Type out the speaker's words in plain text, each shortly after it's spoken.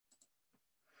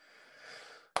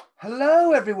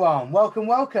Hello, everyone. Welcome,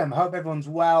 welcome. Hope everyone's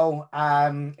well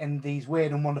in these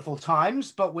weird and wonderful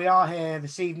times. But we are here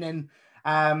this evening,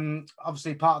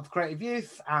 obviously part of the Creative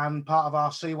Youth and part of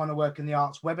our So You Want to Work in the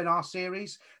Arts webinar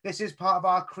series. This is part of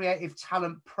our Creative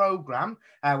Talent Programme,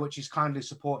 which is kindly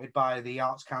supported by the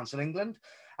Arts Council England.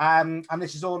 And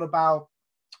this is all about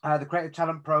the Creative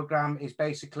Talent Programme is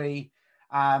basically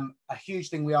a huge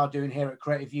thing we are doing here at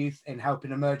Creative Youth in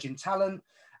helping emerging talent.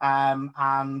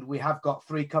 And we have got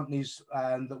 3 companies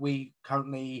that we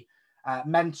currently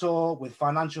mentor with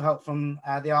financial help from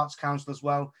the Arts Council as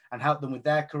well, and help them with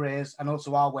their careers. And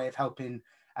also our way of helping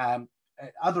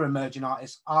other emerging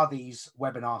artists are these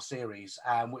webinar series,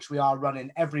 which we are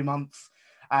running every month.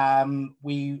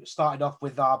 We started off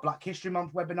with our Black History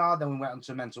Month webinar, then we went on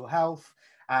to mental health,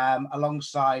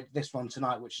 alongside this one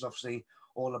tonight, which is obviously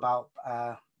all about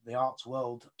the arts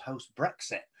world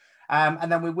post-Brexit.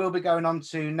 And then we will be going on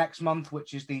to next month,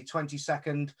 which is the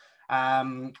 22nd,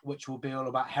 which will be all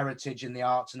about heritage in the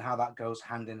arts and how that goes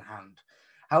hand in hand.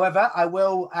 However, I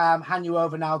will hand you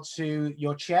over now to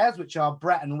your chairs, which are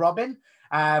Brett and Robin,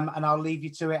 and I'll leave you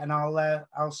to it, and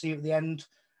I'll see you at the end.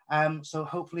 So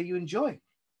hopefully you enjoy.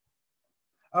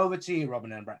 Over to you,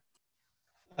 Robin and Brett.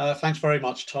 Thanks very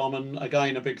much, Tom, and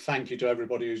again a big thank you to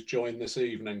everybody who's joined this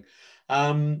evening.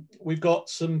 We've got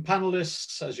some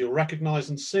panelists, as you'll recognise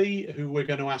and see, who we're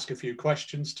going to ask a few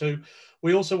questions to.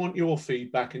 We also want your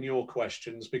feedback and your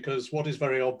questions, because what is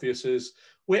very obvious is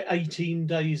we're 18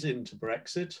 days into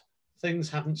Brexit. Things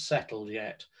haven't settled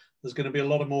yet. There's going to be a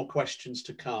lot of more questions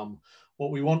to come.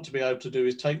 What we want to be able to do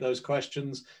is take those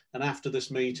questions and after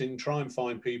this meeting, try and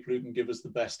find people who can give us the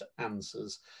best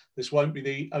answers. This won't be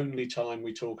the only time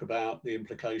we talk about the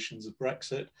implications of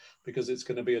Brexit, because it's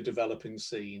going to be a developing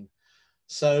scene.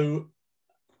 So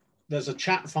there's a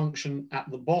chat function at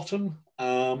the bottom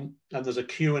and there's a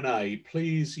Q&A.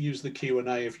 Please use the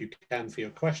Q&A if you can for your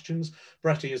questions.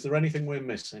 Bretty, is there anything we're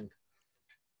missing?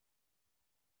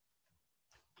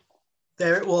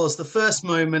 There it was, the first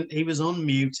moment he was on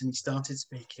mute and he started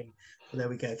speaking. Well, there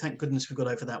we go. Thank goodness we got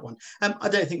over that one. I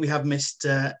don't think we have missed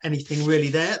anything really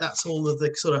there. That's all of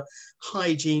the sort of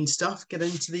hygiene stuff. Get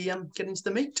into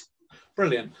the meat.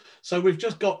 Brilliant. So we've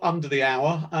just got under the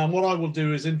hour, and what I will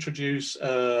do is introduce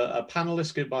a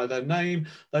panelist, give by their name.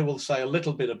 They will say a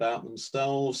little bit about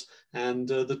themselves, and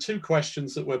the 2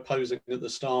 questions that we're posing at the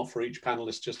start for each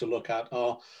panelist just to look at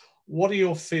are: what are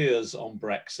your fears on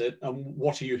Brexit, and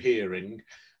what are you hearing?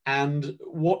 And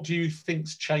what do you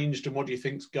think's changed, and what do you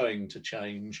think's going to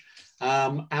change?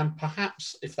 And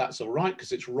perhaps, if that's all right,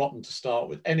 because it's rotten to start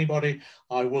with anybody,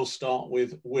 I will start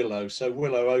with Willow. So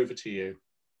Willow, over to you.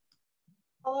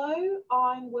 Hello,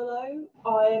 I'm Willow.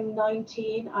 I'm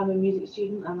 19, I'm a music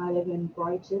student and I live in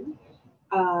Brighton.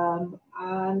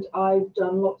 And I've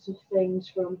done lots of things,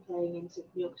 from playing in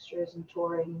symphony orchestras and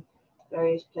touring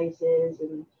various places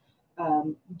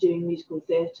and doing musical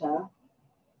theatre.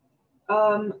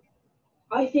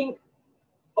 I think,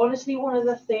 honestly, one of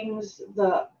the things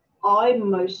that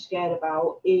I'm most scared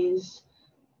about is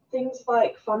things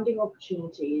like funding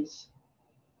opportunities.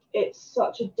 It's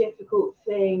such a difficult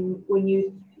thing when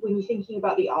you're thinking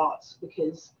about the arts,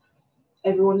 because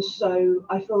everyone's so,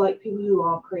 I feel like people who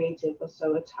are creative are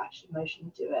so attached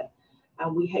emotionally to it,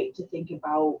 and we hate to think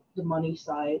about the money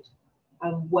side.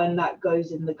 And when that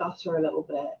goes in the gutter a little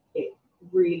bit, it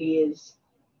really is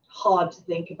hard to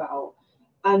think about.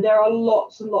 And there are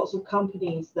lots and lots of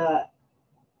companies that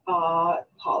are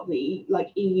part of the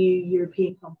EU,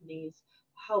 European companies,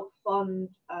 help fund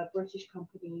British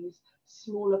companies,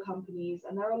 smaller companies,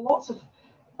 and there are lots of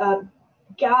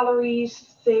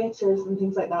galleries, theatres and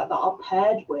things like that that are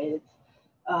paired with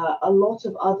a lot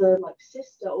of other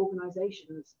sister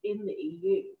organisations in the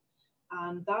EU,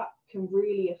 and that can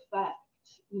really affect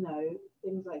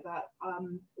things like that.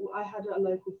 I had a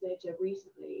local theatre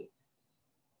recently,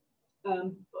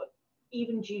 but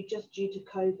even due to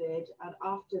COVID and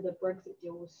after the Brexit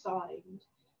deal was signed,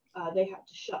 they had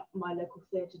to shut my local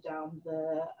theatre down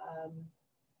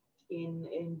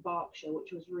in Berkshire,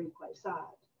 which was really quite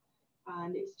sad.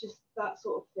 And it's just that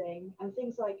sort of thing, and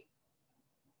things like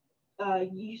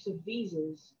use of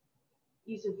visas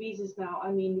now.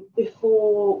 I mean,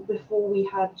 before we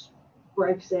had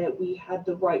Brexit, we had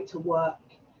the right to work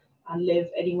and live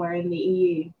anywhere in the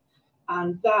EU,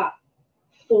 and that,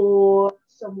 for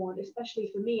someone, especially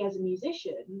for me as a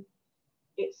musician,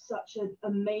 it's such an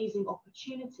amazing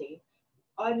opportunity.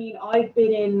 I mean, I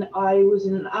was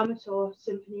in an amateur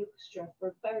symphony orchestra for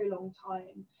a very long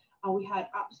time, and we had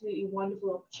absolutely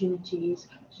wonderful opportunities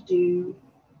to do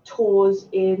tours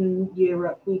in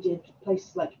Europe. We did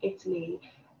places like Italy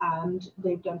and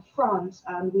they've done France,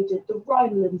 and we did the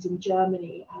Rhinelands in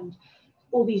Germany, and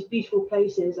all these beautiful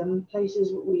places and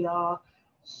places that we are,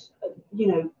 you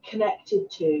know, connected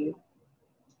to.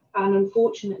 And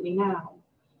unfortunately now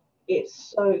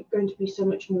it's going to be so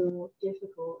much more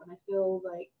difficult. And I feel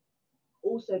like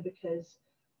also because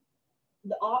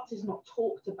the arts is not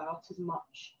talked about as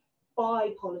much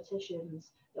by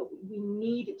politicians, that we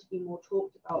need it to be more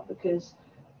talked about, because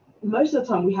most of the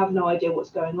time we have no idea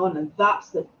what's going on, and that's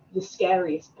the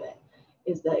scariest bit,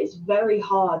 is that it's very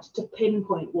hard to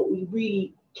pinpoint what we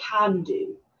really can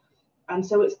do. And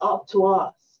so it's up to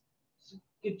us.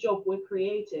 Good job we're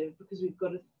creative, because we've got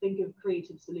to think of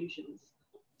creative solutions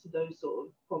to those sort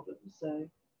of problems. So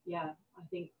yeah, I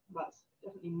think that's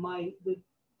definitely the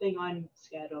thing I'm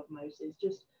scared of most, is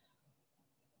just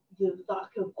the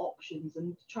lack of options,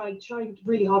 and trying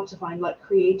really hard to find like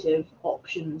creative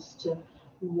options to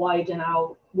widen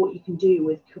out what you can do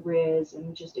with careers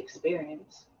and just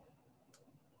experience.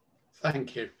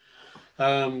 Thank you.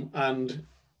 And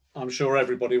I'm sure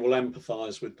everybody will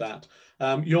empathise with that.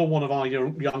 You're one of our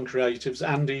young creatives.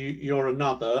 Andy, you're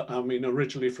another. I mean,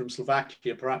 originally from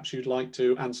Slovakia. Perhaps you'd like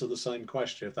to answer the same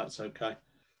question, if that's okay.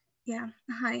 Yeah,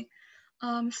 hi.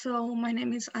 So my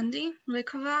name is Andy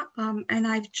Likova, and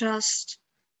I've just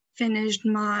finished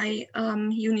my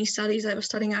uni studies. I was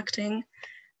studying acting,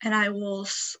 and I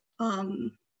was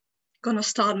gonna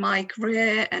start my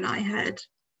career, and I had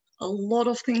a lot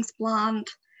of things planned.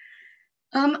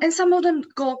 And some of them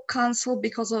got cancelled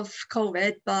because of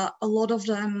COVID, but a lot of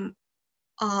them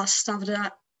are stuff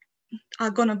that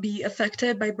are gonna be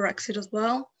affected by Brexit as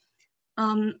well.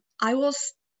 I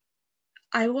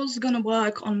was gonna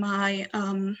work on my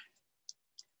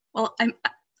well,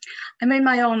 I made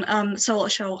my own solo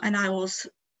show, and I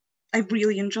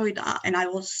really enjoyed that, and I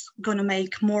was gonna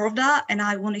make more of that, and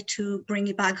I wanted to bring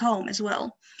it back home as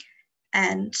well.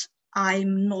 And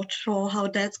I'm not sure how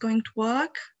that's going to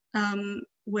work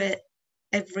with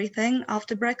everything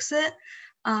after Brexit.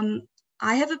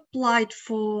 I have applied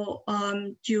for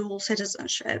dual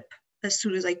citizenship as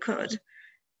soon as I could,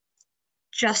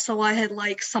 just so I had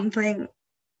like something,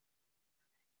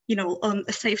 you know,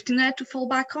 a safety net to fall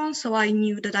back on. So I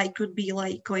knew that I could be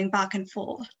like going back and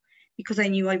forth, because I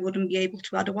knew I wouldn't be able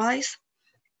to otherwise.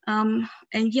 And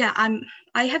yeah,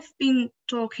 I have been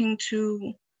talking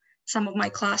to some of my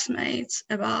classmates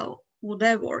about what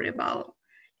they're worried about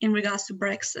in regards to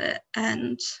Brexit.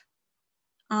 And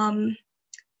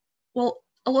well,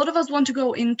 a lot of us want to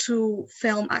go into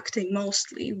film acting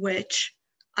mostly, which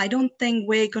I don't think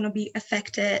we're going to be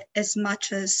affected as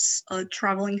much as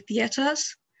traveling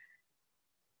theaters.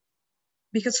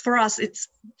 Because for us, it's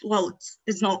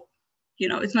not, you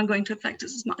know, it's not going to affect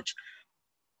us as much.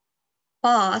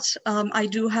 But I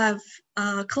do have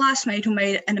a classmate who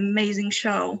made an amazing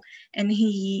show, and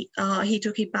he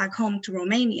took it back home to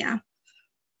Romania,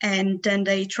 and then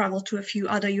they traveled to a few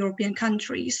other European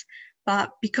countries.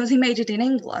 But because he made it in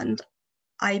England,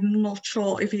 I'm not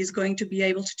sure if he's going to be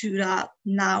able to do that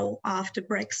now after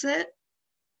Brexit.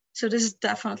 So this is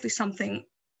definitely something,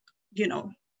 you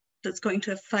know, that's going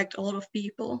to affect a lot of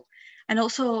people. And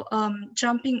also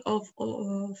jumping off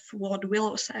of what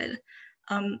Willow said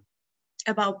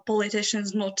about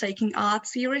politicians not taking art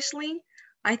seriously,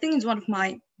 I think it's one of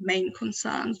my main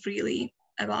concerns really,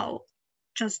 about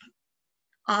just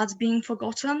arts being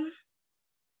forgotten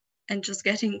and just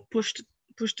getting pushed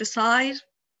aside.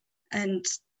 And,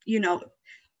 you know,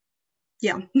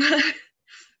 yeah.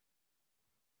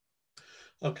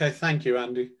 Okay, thank you,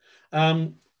 Andy.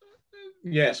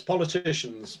 Yes,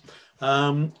 politicians.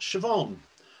 Siobhan,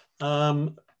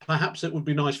 perhaps it would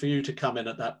be nice for you to come in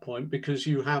at that point, because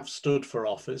you have stood for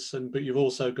office, but you've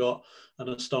also got an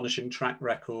astonishing track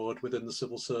record within the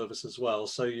civil service as well.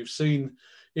 So you've seen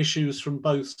issues from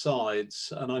both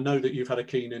sides, and I know that you've had a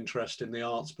keen interest in the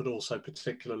arts, but also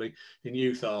particularly in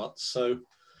youth arts. So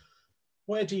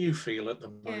where do you feel at the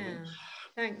moment? Yeah.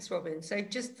 Thanks, Robin. So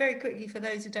just very quickly, for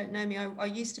those who don't know me, I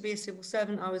used to be a civil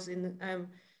servant. I was in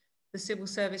the civil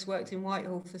service, worked in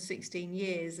Whitehall for 16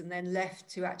 years, and then left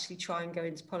to actually try and go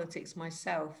into politics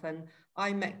myself. And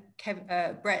I met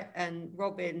Brett and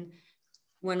Robin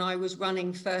when I was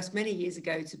running first many years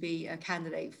ago to be a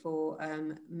candidate for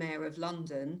Mayor of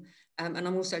London. And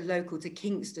I'm also local to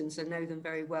Kingston, so know them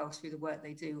very well through the work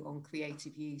they do on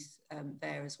creative youth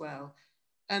there as well.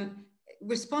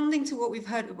 Responding to what we've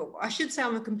heard, I should say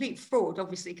I'm a complete fraud,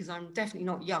 obviously, because I'm definitely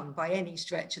not young by any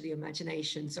stretch of the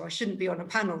imagination. So I shouldn't be on a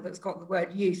panel that's got the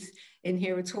word youth in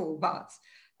here at all. But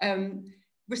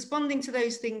responding to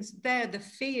those things there, the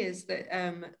fears that,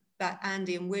 that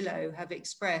Andy and Willow have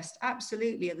expressed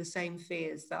absolutely are the same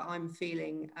fears that I'm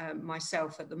feeling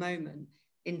myself at the moment.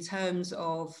 in terms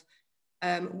of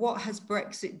what has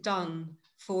Brexit done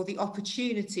for the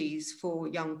opportunities for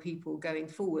young people going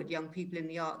forward, young people in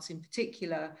the arts in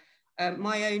particular.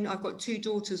 I've got 2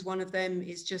 daughters. One of them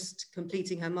is just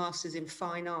completing her master's in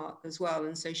fine art as well.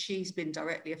 And so she's been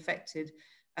directly affected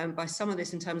by some of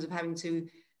this in terms of having to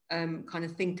kind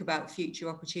of think about future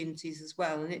opportunities as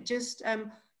well. And it just, on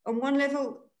one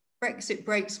level, Brexit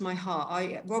breaks my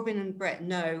heart. Robin and Brett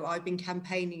know I've been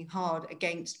campaigning hard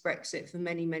against Brexit for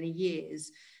many, many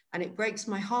years. And it breaks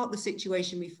my heart, the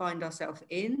situation we find ourselves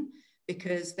in,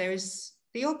 because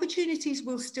the opportunities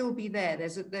will still be there.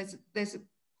 There's a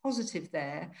positive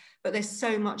there, but there's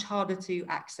so much harder to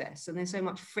access, and there's so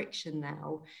much friction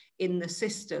now in the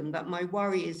system that my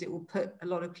worry is it will put a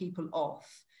lot of people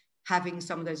off having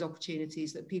some of those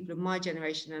opportunities that people of my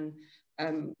generation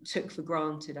took for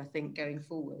granted, I think, going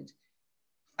forward.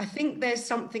 I think there's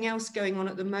something else going on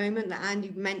at the moment that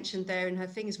Andy mentioned there in her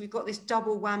thing, is we've got this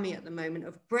double whammy at the moment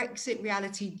of Brexit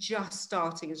reality just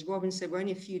starting. As Robin said, we're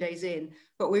only a few days in,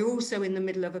 but we're also in the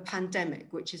middle of a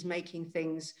pandemic, which is making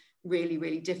things really,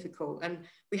 really difficult. And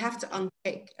we have to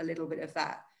unpick a little bit of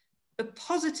that. The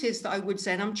positives that I would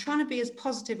say, and I'm trying to be as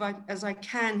positive as I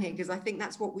can here, because I think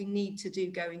that's what we need to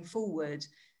do going forward.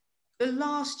 The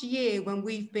last year when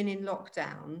we've been in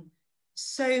lockdown,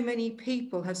 so many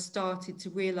people have started to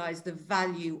realize the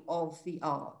value of the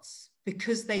arts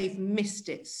because they've missed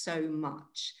it so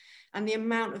much. And the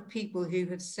amount of people who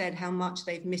have said how much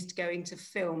they've missed going to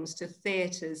films, to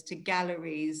theatres, to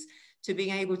galleries, to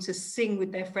being able to sing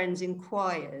with their friends in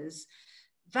choirs,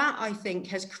 that I think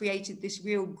has created this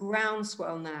real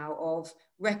groundswell now of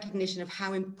recognition of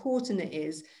how important it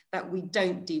is that we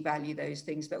don't devalue those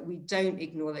things, that we don't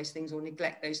ignore those things or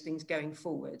neglect those things going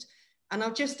forward. And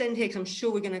I'll just end here because I'm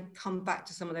sure we're going to come back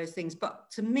to some of those things.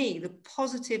 But to me, the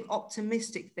positive,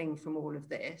 optimistic thing from all of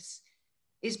this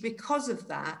is because of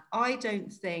that, I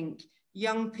don't think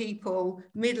young people,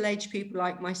 middle-aged people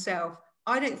like myself,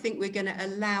 I don't think we're going to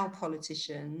allow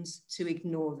politicians to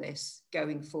ignore this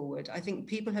going forward. I think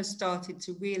people have started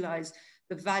to realise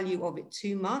the value of it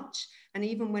too much. And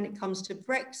even when it comes to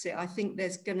Brexit, I think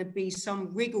there's going to be some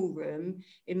wriggle room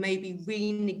in maybe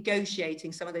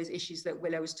renegotiating some of those issues that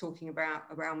Willow was talking about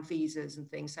around visas and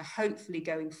things. So hopefully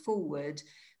going forward,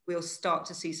 we'll start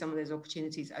to see some of those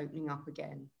opportunities opening up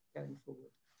again going forward.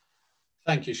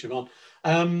 Thank you, Siobhan.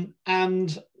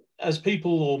 And as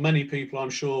people, or many people I'm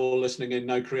sure listening in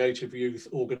know, Creative Youth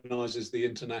organises the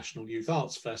International Youth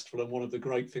Arts Festival, and one of the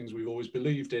great things we've always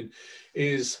believed in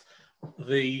is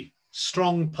the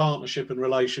strong partnership and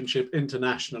relationship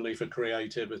internationally for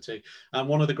creativity. And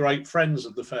one of the great friends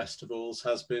of the festivals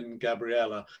has been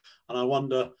Gabriella. And I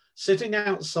wonder, sitting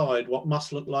outside what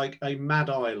must look like a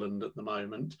mad island at the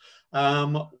moment,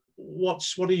 what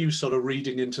are you sort of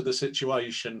reading into the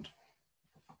situation?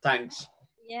 Thanks.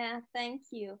 Yeah, thank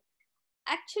you.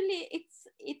 Actually,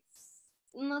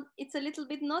 it's a little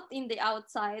bit not in the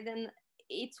outside, and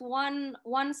it's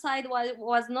one side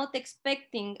was not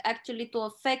expecting actually to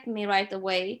affect me right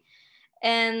away,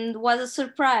 and was a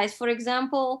surprise. For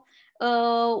example,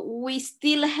 we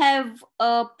still have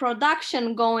a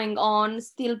production going on,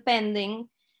 still pending,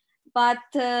 but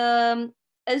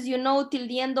as you know, till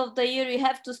the end of the year you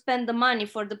have to spend the money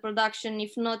for the production.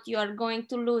 If not, you are going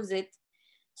to lose it.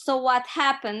 So what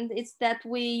happened is that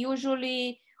we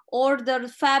usually ordered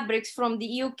fabrics from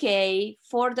the UK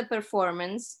for the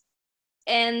performance,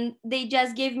 and they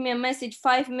just gave me a message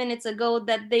 5 minutes ago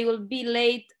that they will be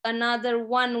late another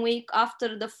 1 week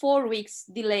after the 4 weeks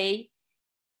delay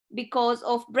because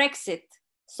of Brexit.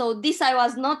 So this I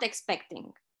was not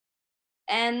expecting.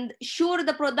 And sure,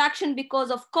 the production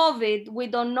because of COVID, we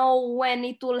don't know when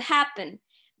it will happen.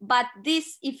 But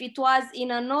this, if it was in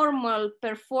a normal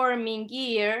performing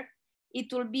year,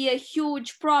 it will be a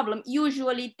huge problem.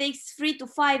 Usually it takes 3 to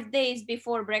 5 days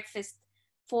before breakfast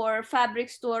for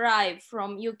fabrics to arrive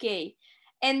from UK.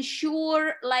 And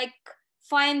sure, like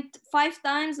find 5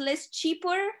 times less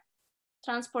cheaper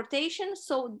transportation.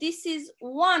 So this is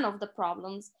one of the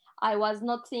problems I was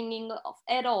not thinking of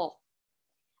at all.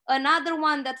 Another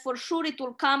one that for sure it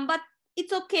will come, but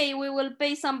it's okay, we will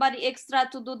pay somebody extra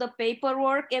to do the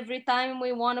paperwork every time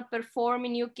we want to perform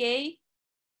in UK.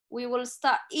 We will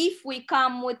start, if we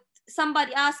come with,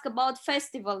 somebody ask about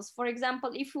festivals. For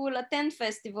example, if we will attend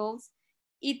festivals,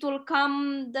 it will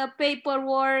come the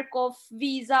paperwork of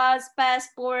visas,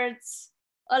 passports,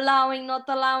 allowing, not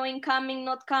allowing, coming,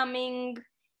 not coming.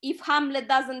 If Hamlet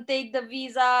doesn't take the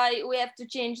visa, we have to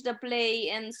change the play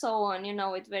and so on. You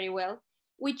know it very well,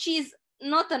 which is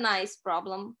not a nice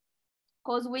problem,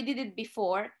 because we did it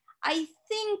before. I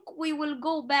think we will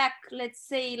go back, let's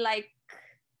say like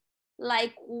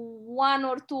like 1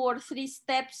 or 2 or 3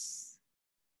 steps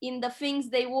in the things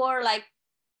they were like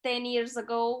 10 years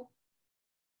ago.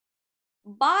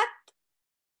 But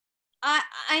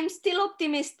I'm still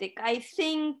optimistic. I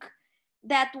think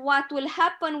that what will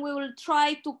happen, we will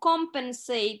try to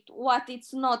compensate what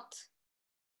it's not,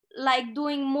 like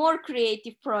doing more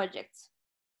creative projects.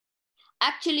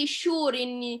 Actually, sure,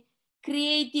 in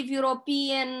creative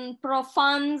European pro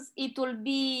funds, it will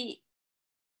be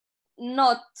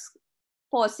not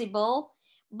possible,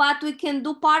 but we can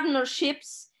do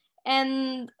partnerships.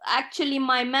 And actually,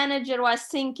 my manager was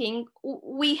thinking,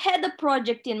 we had a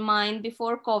project in mind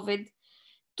before COVID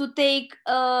to take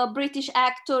British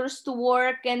actors to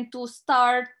work and to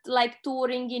start like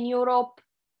touring in Europe,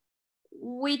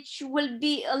 which will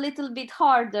be a little bit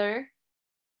harder.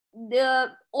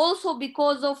 Also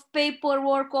because of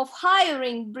paperwork of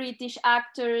hiring British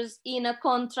actors in a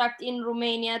contract in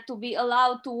Romania to be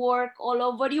allowed to work all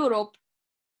over Europe.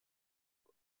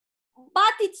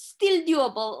 But it's still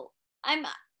doable.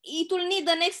 It will need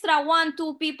an extra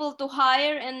 1-2 people to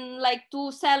hire and like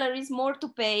 2 salaries more to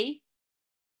pay.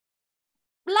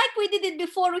 Like we did it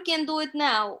before, we can do it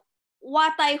now.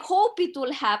 What I hope it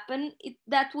will happen is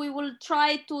that we will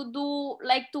try to do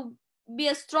like to be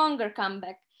a stronger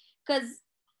comeback. Because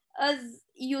as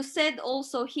you said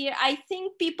also here, I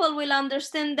think people will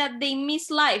understand that they miss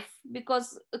life,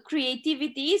 because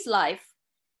creativity is life.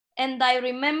 And I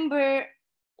remember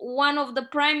one of the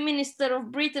Prime Minister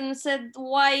of Britain said,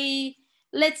 why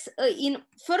let's, in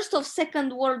first of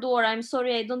Second World War, I'm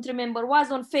sorry, I don't remember,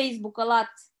 was on Facebook a lot,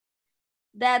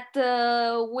 that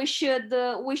we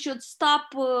should stop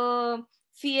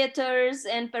theaters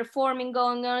and performing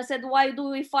going on. I said, why do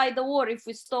we fight the war if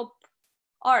we stop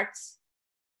arts?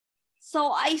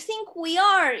 So I think we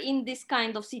are in this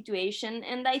kind of situation.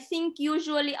 And I think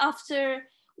usually after,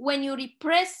 when you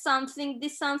repress something,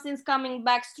 this something's coming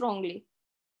back strongly.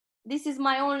 This is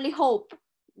my only hope,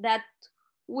 that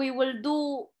we will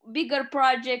do bigger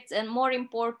projects and more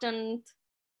important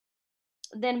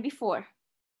than before.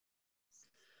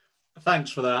 Thanks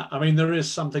for that. I mean, there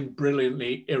is something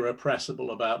brilliantly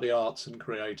irrepressible about the arts and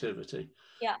creativity.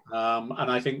 Yeah.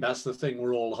 And I think that's the thing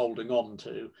we're all holding on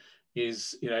to.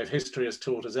 Is, you know, if history has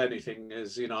taught us anything,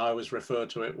 is, you know, I always refer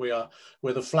to it,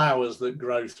 we're the flowers that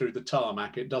grow through the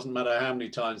tarmac. It doesn't matter how many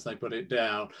times they put it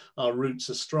down, our roots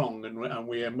are strong and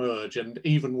we emerge. And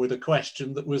even with a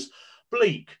question that was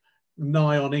bleak,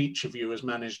 nigh on each of you has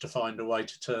managed to find a way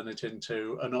to turn it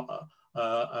into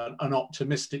an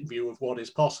optimistic view of what is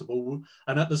possible,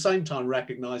 and at the same time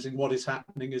recognizing what is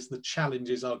happening is the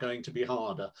challenges are going to be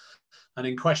harder. And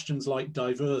in questions like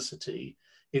diversity,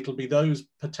 it'll be those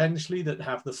potentially that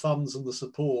have the funds and the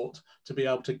support to be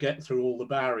able to get through all the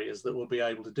barriers that will be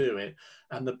able to do it.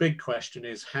 And the big question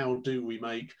is, how do we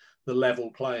make the level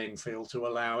playing field to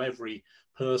allow every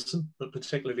person, but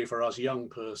particularly for us young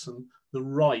person, the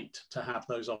right to have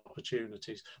those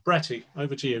opportunities? Bretty,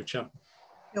 over to you, chum.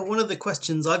 Yeah, one of the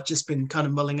questions I've just been kind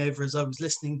of mulling over as I was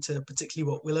listening to particularly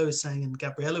what Willow was saying and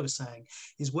Gabriella was saying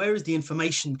is, where is the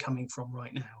information coming from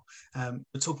right now?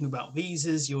 We're talking about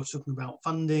visas, you're talking about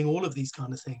funding, all of these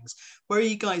kind of things. Where are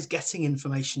you guys getting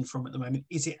information from at the moment?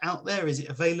 Is it out there? Is it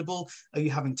available? Are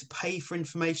you having to pay for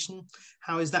information?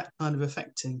 How is that kind of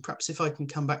affecting? Perhaps if I can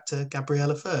come back to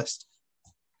Gabriella first.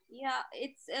 Yeah,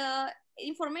 it's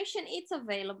information, it's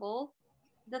available.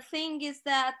 The thing is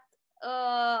that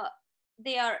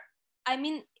they are, I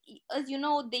mean, as you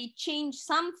know, they changed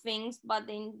some things, but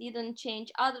they didn't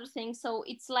change other things. So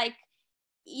it's like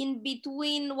in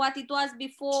between what it was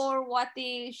before, what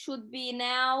it should be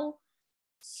now.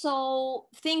 So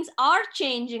things are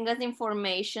changing as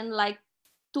information. Like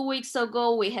 2 weeks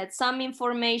ago, we had some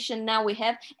information, now we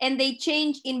have, and they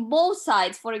change in both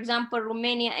sides, for example,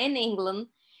 Romania and England.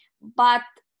 But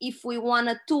if we want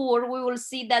a tour, we will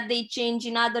see that they change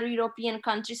in other European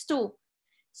countries too.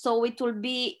 So it will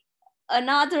be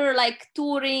another like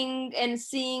touring and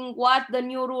seeing what the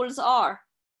new rules are.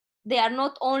 They are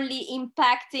not only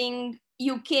impacting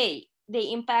UK,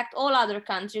 they impact all other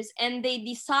countries, and they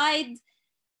decide,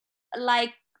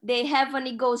 like they have a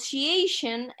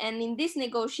negotiation, and in this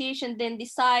negotiation then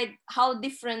decide how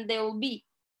different they will be.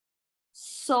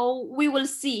 So we will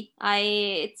see.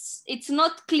 It's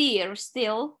not clear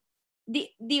still.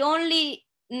 The only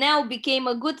now became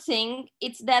a good thing,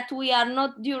 it's that we are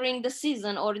not during the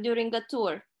season or during the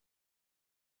tour.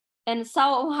 And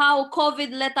somehow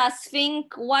COVID let us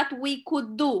think what we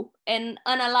could do and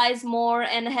analyze more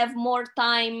and have more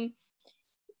time,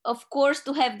 of course,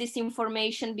 to have this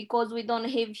information, because we don't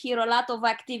have here a lot of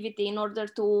activity in order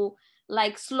to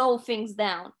like slow things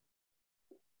down.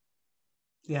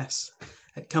 Yes,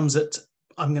 it comes at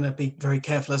I'm going to be very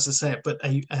careful as I say it, but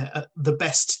the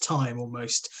best time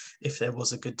almost, if there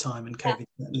was a good time, and COVID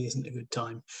certainly isn't a good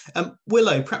time.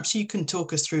 Willow, perhaps you can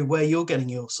talk us through where you're getting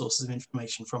your sources of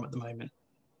information from at the moment.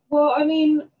 Well, I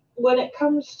mean, when it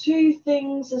comes to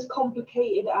things as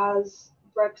complicated as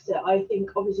Brexit, I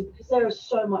think obviously because there is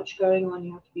so much going on,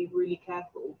 you have to be really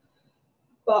careful.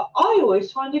 But I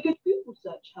always find a good Google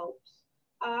search helps.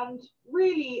 And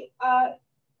really,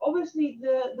 obviously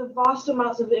the vast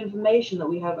amounts of information that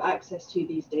we have access to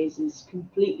these days is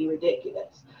completely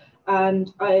ridiculous.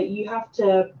 And you have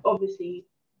to obviously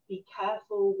be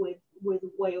careful with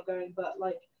where you're going. But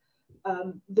like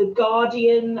The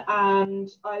Guardian, and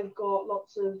I've got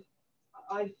lots of,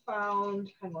 I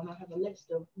found, hang on, I have a list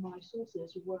of my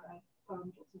sources where I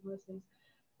found lots of those things.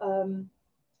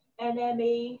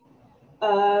 NME,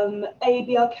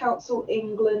 ABL Council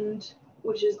England,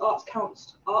 which is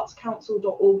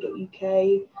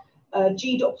artscouncil.org.uk,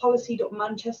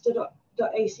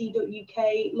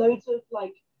 g.policy.manchester.ac.uk, loads of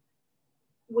like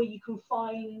where you can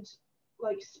find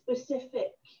like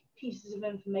specific pieces of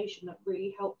information that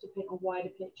really help to paint a wider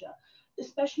picture,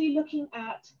 especially looking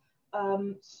at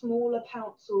smaller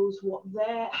councils,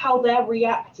 how they're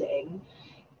reacting.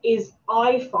 Is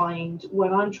I find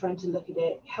when I'm trying to look at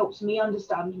it, helps me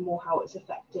understand more how it's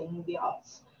affecting the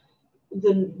arts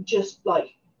than just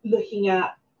like looking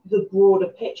at the broader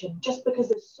picture, just because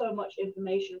there's so much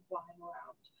information flying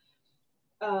around.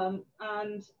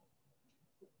 And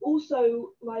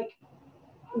also like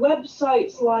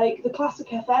websites like the Classic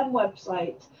FM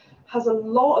website has a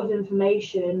lot of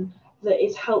information that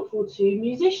is helpful to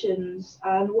musicians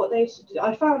and what they do.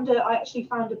 I actually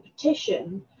found a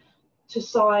petition to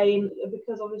sign,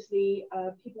 because obviously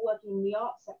people working in the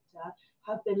arts sector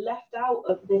have been left out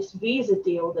of this visa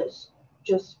deal that's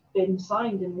just been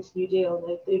signed in this new deal.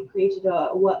 They've created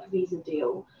a work visa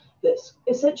deal that's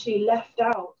essentially left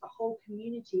out a whole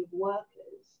community of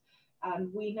workers,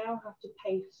 and we now have to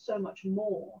pay so much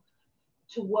more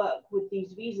to work with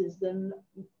these visas than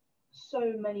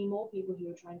so many more people who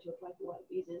are trying to apply for work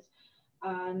visas.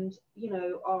 And you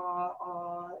know,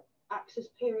 our access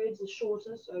periods are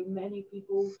shorter, so many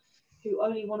people who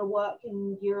only want to work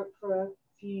in Europe for a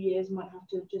few years might have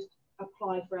to just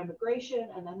apply for immigration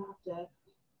and then have to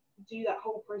do that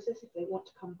whole process if they want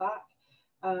to come back.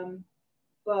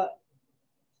 But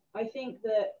I think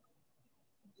that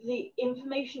the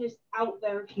information is out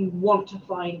there if you want to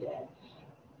find it,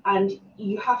 and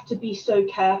you have to be so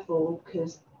careful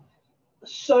because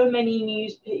so many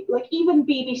news, like even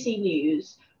BBC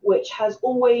News, which has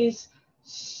always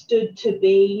stood to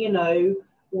be, you know,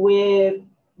 we're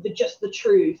just the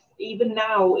truth, even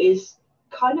now is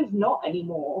kind of not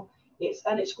anymore. It's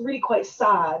really quite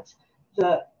sad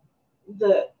that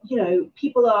you know,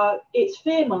 it's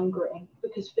fear mongering,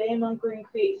 because fear mongering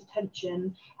creates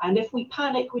attention, and if we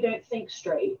panic, we don't think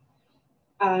straight.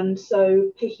 And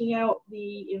so picking out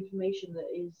the information that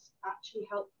is actually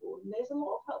helpful, and there's a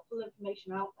lot of helpful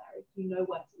information out there if you know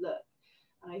where to look.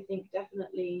 And I think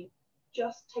definitely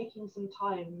just taking some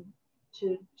time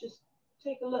to just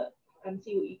take a look and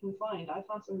see what you can find. I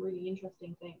found some really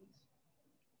interesting things.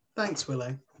 Thanks,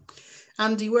 Willow.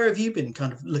 Andy, where have you been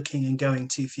kind of looking and going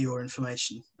to for your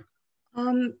information?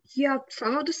 Yeah,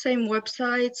 some of the same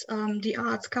websites, the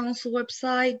Arts Council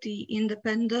website, the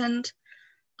Independent.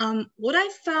 What I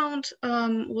found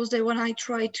was that when I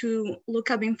tried to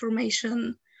look up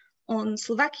information on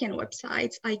Slovakian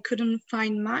websites, I couldn't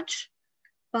find much,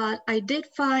 but I did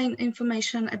find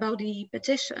information about the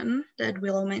petition that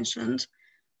Willow mentioned,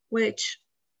 which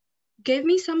gave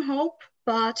me some hope,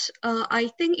 but I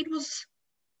think it was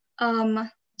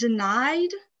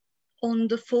denied on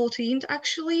the 14th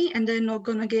actually, and they're not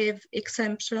gonna give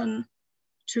exemption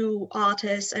to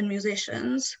artists and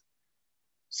musicians.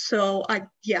 So I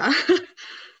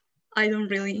don't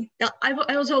really,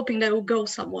 I was hoping they would go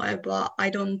somewhere, but I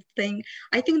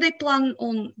think they plan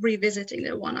on revisiting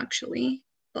that one actually,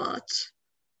 but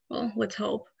well, let's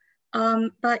hope.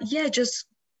 But yeah, just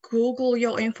Google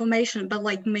your information, but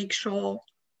like make sure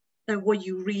that what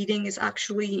you're reading is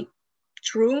actually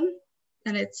true,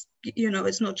 and it's, you know,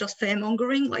 it's not just fear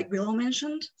mongering like Willow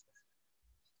mentioned.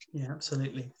 Yeah,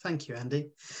 absolutely. Thank you,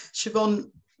 Andy. Siobhan,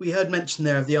 we heard mention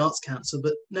there of the Arts Council,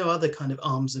 but no other kind of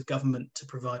arms of government to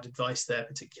provide advice there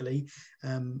particularly,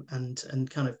 and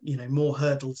kind of, you know, more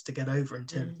hurdles to get over in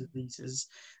terms of visas.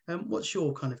 What's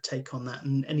your kind of take on that,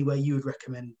 and anywhere you would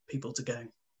recommend people to go?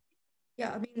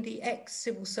 Yeah, I mean, the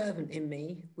ex-civil servant in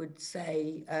me would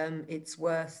say it's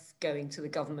worth going to the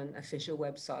government official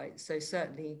website. So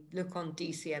certainly look on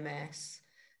DCMS,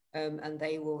 and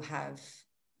they will have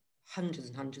hundreds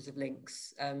and hundreds of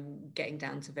links, getting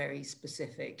down to very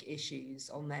specific issues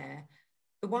on there.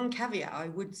 The one caveat I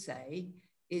would say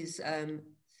is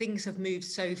things have moved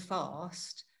so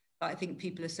fast that I think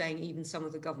people are saying even some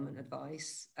of the government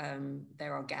advice,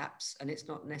 there are gaps and it's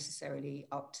not necessarily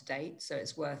up to date. So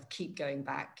it's worth keep going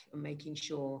back and making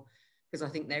sure, because I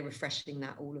think they're refreshing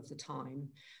that all of the time.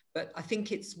 But I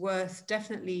think it's worth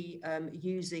definitely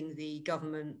using the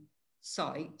government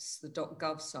sites, the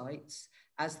 .gov sites,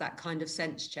 as that kind of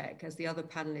sense check, as the other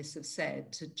panelists have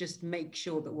said, to just make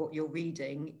sure that what you're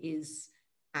reading is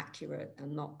accurate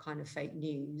and not kind of fake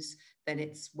news. Then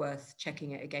it's worth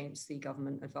checking it against the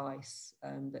government advice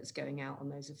that's going out on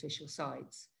those official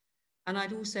sites. And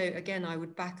I'd also, again, I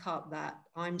would back up that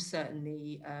I'm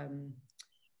certainly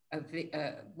a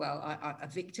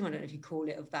victim, I don't know if you call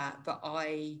it of that, but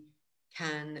I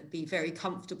can be very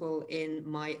comfortable in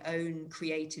my own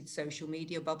created social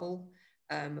media bubble,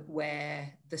 where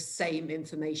the same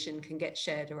information can get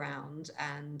shared around,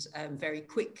 and very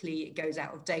quickly it goes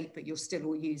out of date, but you're still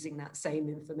all using that same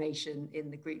information in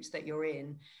the groups that you're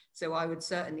in. So I would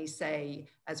certainly say,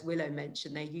 as Willow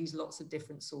mentioned, they use lots of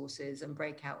different sources and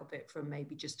break out a bit from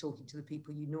maybe just talking to the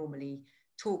people you normally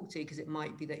talk to, because it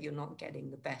might be that you're not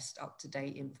getting the best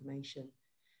up-to-date information.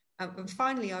 And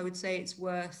finally, I would say it's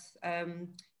worth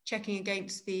checking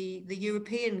against the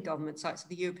European government sites of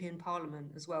the European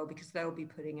Parliament as well, because they'll be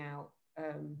putting out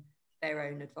their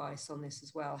own advice on this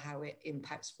as well, how it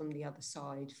impacts from the other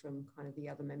side, from kind of the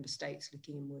other member states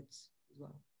looking inwards as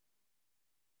well.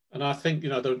 And I think, you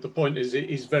know, the point is, it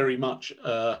is very much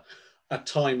a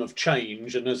time of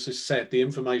change, and as I said, the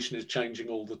information is changing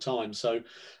all the time. So,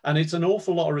 and it's an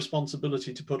awful lot of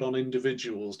responsibility to put on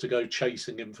individuals to go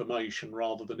chasing information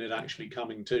rather than it actually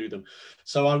coming to them.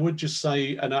 So I would just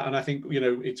say, and I think, you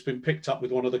know, it's been picked up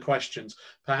with one of the questions,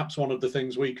 perhaps one of the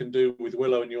things we can do with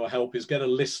Willow and your help is get a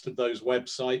list of those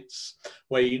websites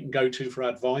where you can go to for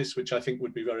advice, which I think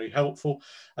would be very helpful.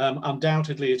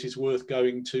 Undoubtedly, it is worth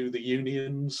going to the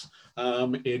unions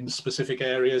in specific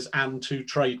areas and to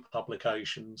trade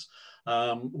publications.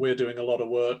 We're doing a lot of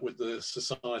work with the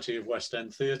Society of West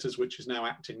End Theatres, which is now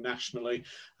acting nationally,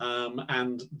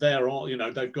 and they're all, you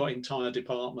know, they've got entire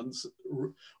departments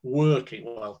working,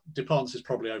 well, departments is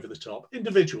probably over the top,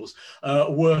 individuals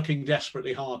working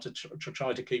desperately hard to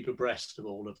try to keep abreast of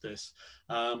all of this.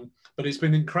 But it's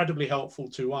been incredibly helpful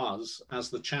to us as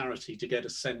the charity to get a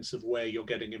sense of where you're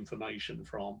getting information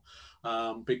from,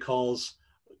 because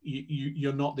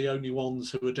you're not the only ones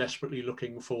who are desperately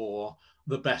looking for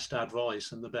the best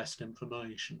advice and the best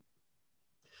information.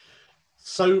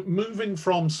 So moving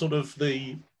from sort of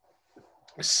the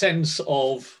sense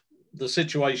of the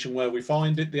situation where we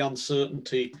find it, the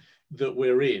uncertainty that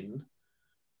we're in,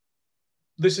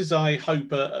 this is, I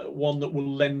hope, one that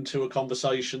will lend to a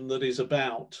conversation that is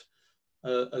about,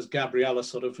 as Gabriella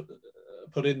sort of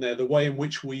put in there, the way in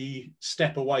which we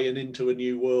step away and into a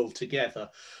new world together.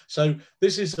 So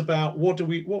this is about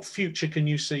what future can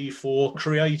you see for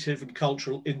creative and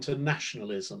cultural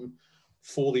internationalism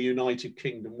for the United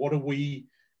Kingdom? What are we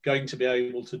going to be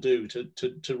able to do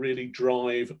to really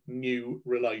drive new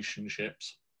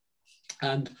relationships?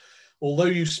 And although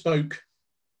you spoke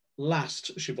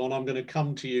last, Siobhan, I'm going to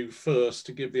come to you first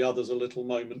to give the others a little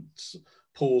moment's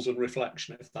pause and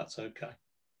reflection, if that's okay.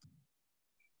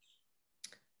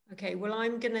 Okay, well,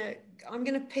 I'm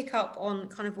gonna pick up on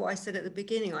kind of what I said at the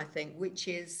beginning, I think, which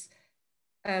is,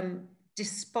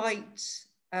 despite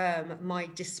my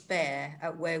despair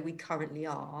at where we currently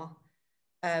are,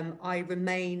 I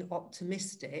remain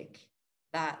optimistic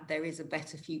that there is a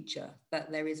better future,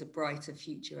 that there is a brighter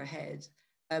future ahead.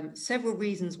 Several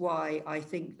reasons why I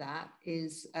think that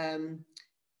is,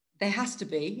 there has to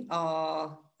be,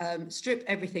 strip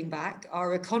everything back.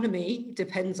 Our economy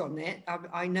depends on it.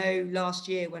 I know last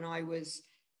year when I was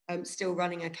still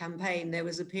running a campaign, there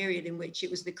was a period in which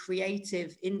it was the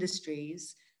creative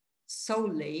industries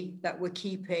solely that were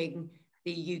keeping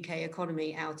the UK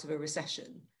economy out of a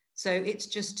recession. So it's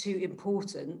just too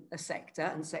important a sector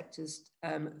and sectors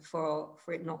for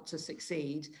it not to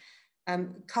succeed.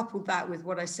 Coupled that with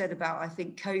what I said about, I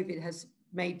think COVID has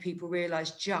made people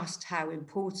realize just how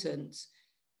important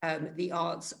the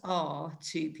arts are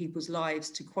to people's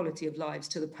lives, to quality of lives,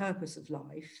 to the purpose of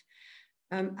life.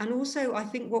 And also, I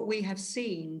think what we have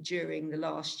seen during the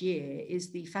last year is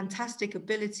the fantastic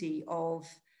ability of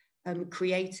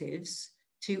creatives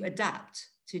to adapt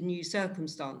to new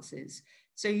circumstances.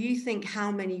 So you think how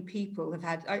many people have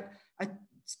had,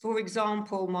 for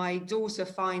example, my daughter,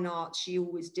 fine art, she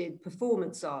always did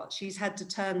performance art. She's had to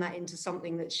turn that into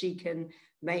something that she can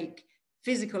make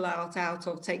physical art out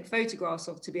of, take photographs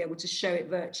of, to be able to show it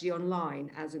virtually online,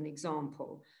 as an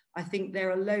example. I think there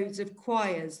are loads of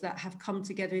choirs that have come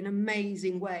together in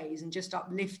amazing ways and just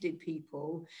uplifted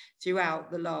people throughout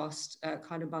the last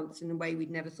kind of months in a way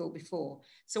we'd never thought before.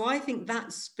 So I think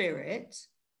that spirit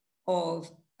of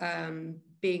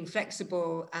being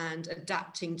flexible and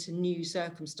adapting to new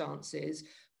circumstances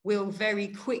will very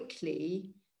quickly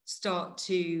start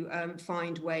to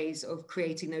find ways of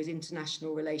creating those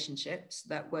international relationships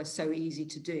that were so easy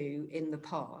to do in the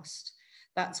past.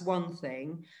 That's one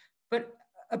thing. But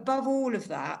above all of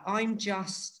that, I'm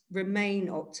just remain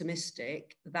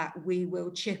optimistic that we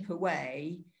will chip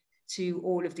away to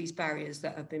all of these barriers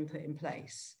that have been put in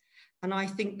place. And I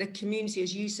think the community,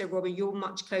 as you said, Robin, you're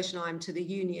much closer than I am to the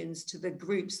unions, to the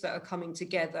groups that are coming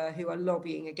together who are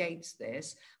lobbying against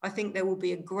this. I think there will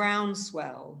be a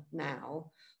groundswell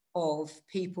now of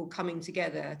people coming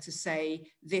together to say,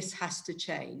 this has to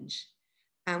change.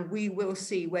 And we will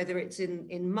see, whether it's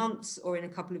in months or in a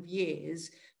couple of years,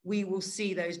 we will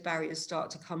see those barriers start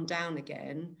to come down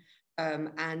again.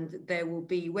 And there will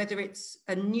be, whether it's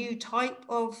a new type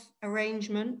of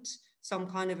arrangement, some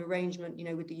kind of arrangement, you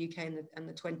know, with the UK and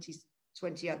the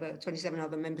 27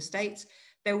 other member states,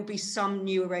 there will be some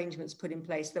new arrangements put in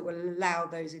place that will allow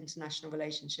those international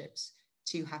relationships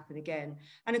to happen again.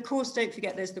 And of course, don't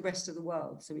forget, there's the rest of the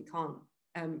world. So we can't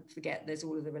forget there's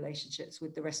all of the relationships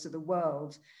with the rest of the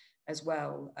world as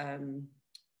well.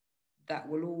 That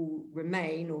will all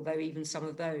remain, although even some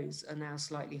of those are now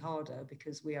slightly harder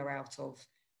because we are out of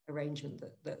arrangement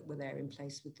that were there in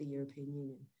place with the European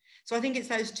Union. So I think it's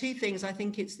those two things. I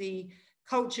think it's the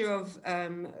culture of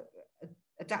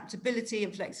adaptability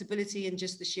and flexibility and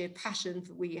just the sheer passion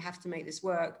for we have to make this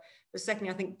work. But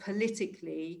secondly, I think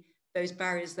politically, those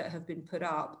barriers that have been put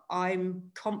up, I'm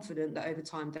confident that over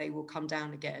time they will come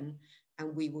down again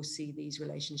and we will see these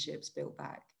relationships built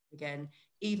back again,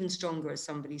 even stronger, as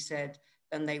somebody said,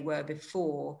 than they were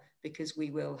before, because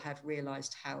we will have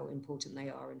realised how important they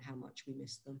are and how much we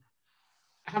miss them.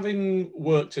 Having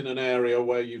worked in an area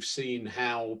where you've seen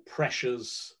how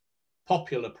pressures,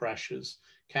 popular pressures,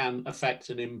 can affect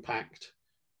and impact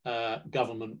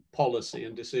government policy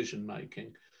and decision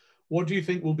making, what do you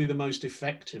think will be the most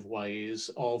effective ways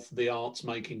of the arts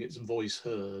making its voice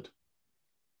heard?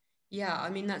 Yeah, I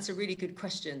mean, that's a really good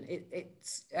question.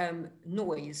 It's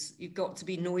noise. You've got to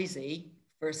be noisy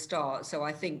for a start. So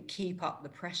I think keep up the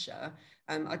pressure.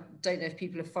 I don't know if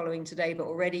people are following today, but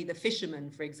already the fishermen,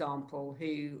 for example,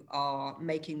 who are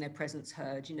making their presence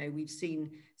heard. You know, we've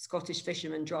seen Scottish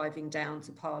fishermen driving down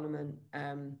to Parliament,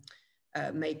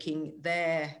 making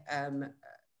their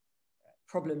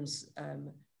problems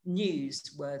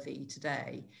newsworthy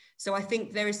today. So I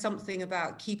think there is something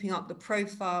about keeping up the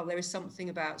profile. There is something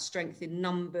about strength in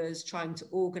numbers, trying to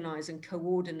organize and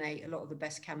coordinate. A lot of the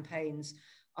best campaigns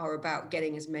are about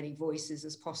getting as many voices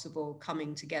as possible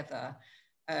coming together.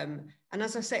 And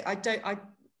as I say,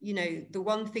 you know, the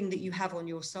one thing that you have on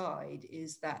your side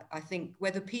is that I think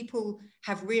whether people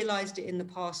have realized it in the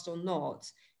past or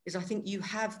not, is I think you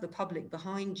have the public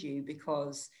behind you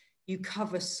because you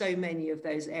cover so many of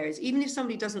those areas. Even if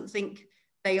somebody doesn't think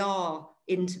they are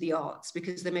into the arts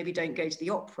because they maybe don't go to the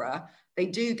opera, they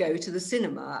do go to the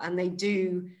cinema and they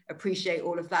do appreciate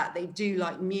all of that. They do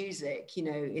like music, you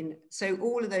know, so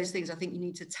all of those things, I think you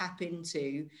need to tap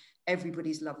into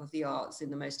everybody's love of the arts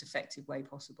in the most effective way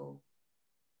possible.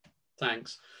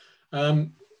 Thanks.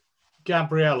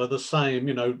 Gabriella, the same,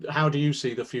 you know, how do you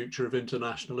see the future of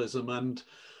internationalism and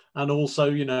also,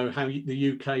 you know, how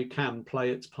the UK can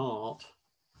play its part?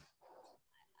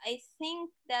 I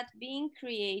think that being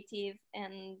creative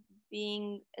and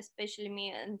being, especially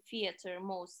me in theater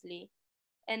mostly,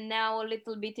 and now a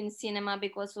little bit in cinema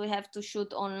because we have to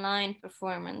shoot online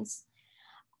performance.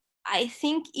 I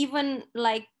think even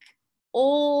like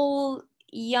all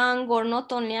young or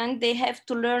not only young, they have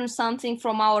to learn something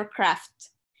from our craft.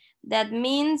 That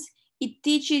means it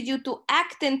teaches you to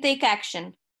act and take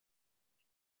action.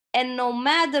 And no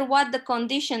matter what the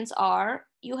conditions are,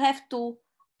 you have to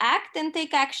act and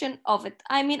take action of it.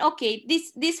 I mean, okay,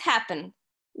 this happened.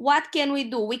 What can we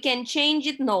do? We can change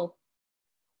it? No.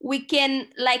 We can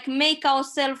like make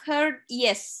ourselves heard?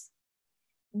 Yes.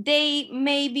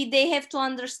 Maybe they have to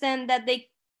understand that they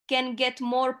can get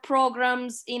more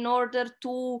programs in order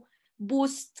to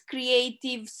boost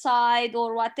creative side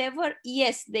or whatever.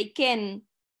 Yes, they can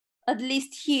at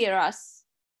least hear us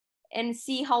and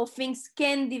see how things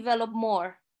can develop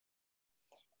more.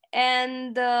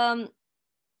 And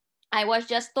I was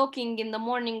just talking in the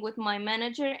morning with my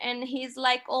manager, and he's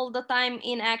like all the time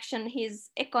in action.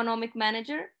 He's economic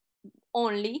manager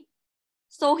only.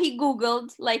 So he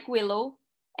Googled like Willow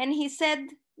and he said,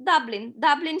 Dublin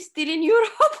still in Europe.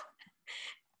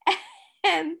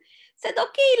 And said,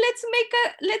 okay,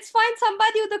 let's find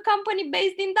somebody with a company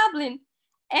based in Dublin.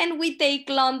 And we take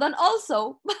London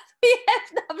also, but we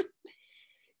have Dublin.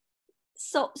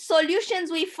 So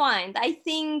solutions we find. I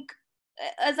think,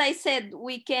 as I said,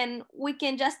 we can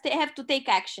just have to take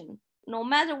action. No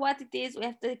matter what it is, we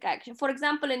have to take action. For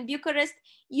example, in Bucharest,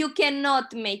 you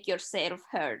cannot make yourself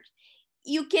heard.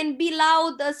 You can be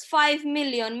loud as 5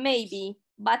 million maybe,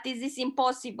 but is this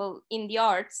impossible in the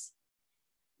arts?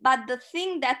 But the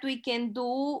thing that we can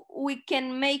do, we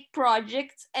can make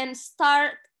projects and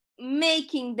start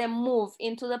making them move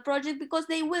into the project, because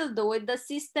they will do it. The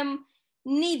system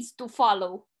needs to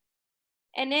follow.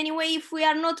 And anyway, if we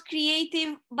are not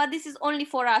creative, but this is only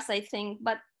for us, I think,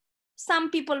 but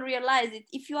some people realize it.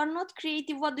 If you are not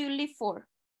creative, what do you live for?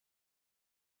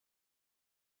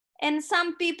 And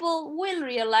some people will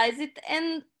realize it.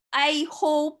 And I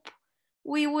hope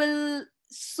we will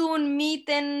soon meet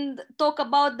and talk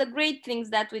about the great things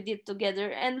that we did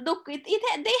together. And look, they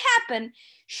happen,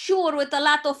 sure, with a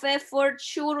lot of effort,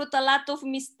 sure, with a lot of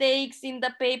mistakes in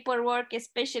the paperwork,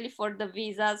 especially for the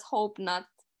visas, hope not.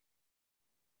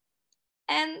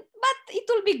 But it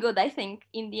will be good, I think,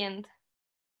 in the end.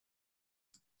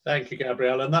 Thank you,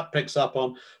 Gabrielle. And that picks up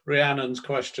on Rhiannon's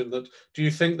question, that do you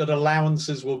think that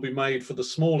allowances will be made for the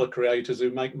smaller creators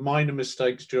who make minor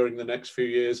mistakes during the next few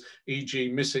years,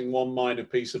 e.g. missing one minor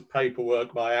piece of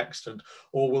paperwork by accident,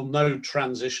 or will no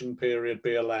transition period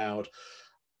be allowed?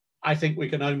 I think we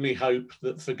can only hope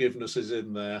that forgiveness is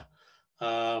in there.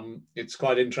 It's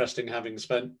quite interesting, having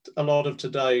spent a lot of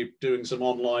today doing some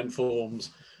online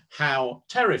forms, how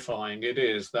terrifying it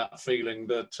is, that feeling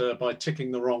that by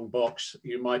ticking the wrong box,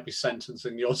 you might be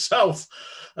sentencing yourself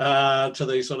to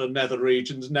these sort of nether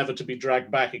regions, never to be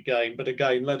dragged back again. But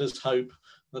again, let us hope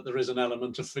that there is an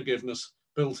element of forgiveness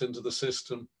built into the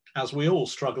system as we all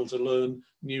struggle to learn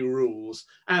new rules.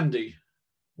 Andy,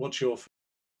 what's your...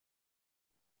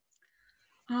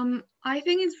 I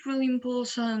think it's really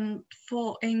important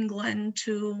for England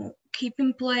to keep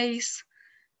in place,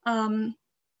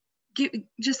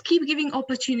 just keep giving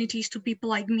opportunities to people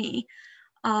like me,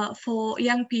 for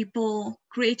young people,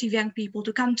 creative young people,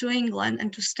 to come to England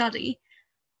and to study.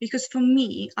 Because for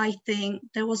me, I think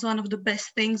that was one of the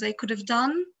best things I could have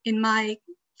done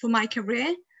for my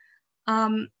career.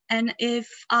 And if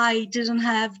I didn't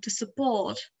have the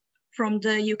support from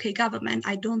the UK government,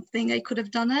 I don't think I could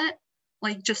have done it.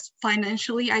 Like, just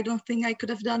financially, I don't think I could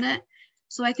have done it.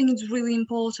 So I think it's really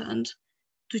important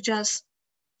to just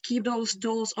keep those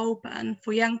doors open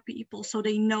for young people, so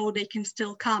they know they can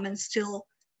still come and still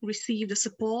receive the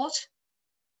support.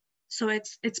 So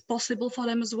it's possible for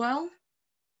them as well.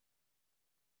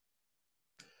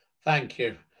 Thank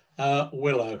you.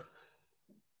 Willow.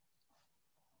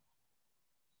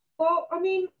 Well, I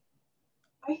mean,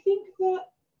 I think that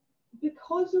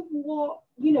because of what,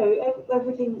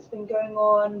 everything that's been going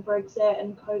on, Brexit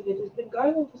and COVID has been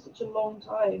going on for such a long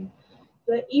time,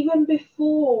 that even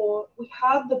before we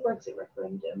had the Brexit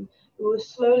referendum, we were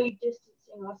slowly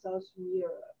distancing ourselves from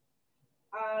Europe.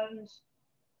 And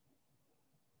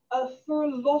for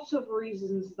a lot of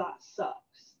reasons, that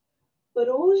sucks. But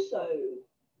also,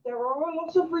 there are a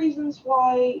lot of reasons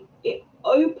why it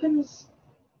opens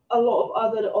a lot of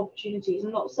other opportunities.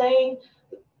 I'm not saying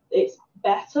it's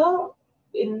better.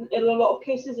 In a lot of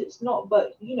cases, it's not.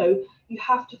 But you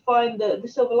have to find the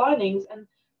silver linings. And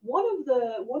one of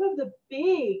the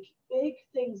big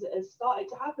things that has started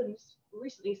to happen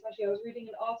recently, especially, I was reading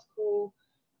an article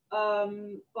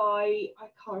by, I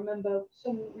can't remember,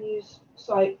 some news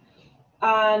site,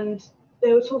 and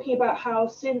they were talking about how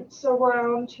since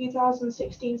around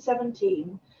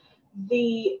 2016-17,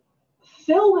 the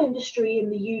film industry in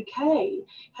the UK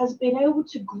has been able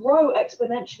to grow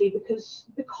exponentially because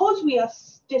we are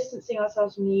distancing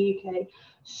ourselves from the UK.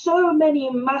 So many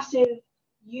massive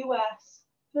US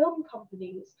film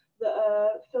companies that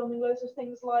are filming loads of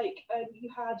things, like you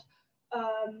had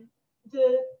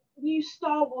the new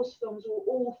Star Wars films were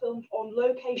all filmed on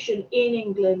location in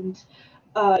England,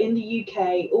 in the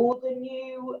UK, or the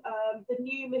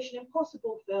new Mission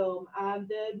Impossible film and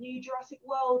the new Jurassic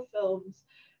World films,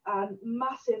 and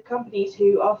massive companies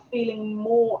who are feeling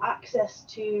more access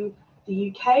to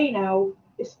the UK now.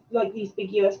 It's like these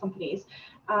big US companies,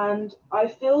 and I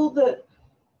feel that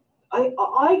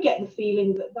I get the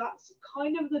feeling that that's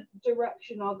kind of the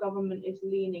direction our government is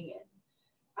leaning in.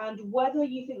 And whether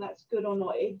you think that's good or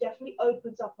not, it definitely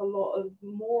opens up a lot of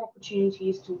more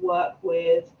opportunities to work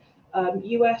with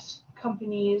US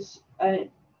companies.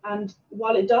 And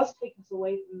while it does take us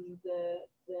away from the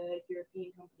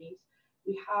European companies,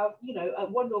 we have,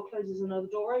 one door closes, another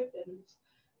door opens.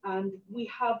 And we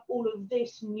have all of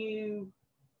this new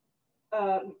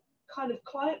kind of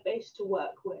client base to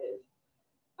work with.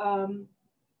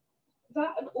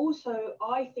 That, and also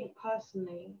I think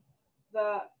personally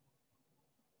that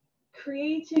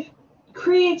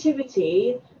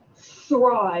creativity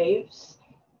thrives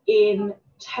in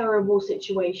terrible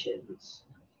situations.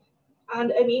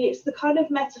 And I mean, it's the kind of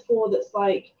metaphor that's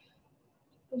like,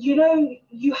 you know,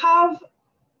 you have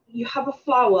a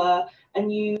flower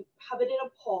and you have it in a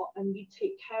pot and you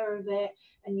take care of it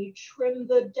and you trim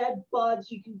the dead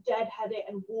buds, you can deadhead it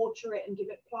and water it and give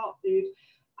it plant food,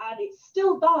 and it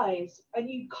still dies, and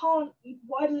you can't,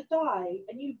 why does it die?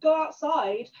 And you go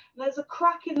outside and there's a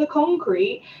crack in the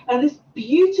concrete and this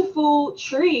beautiful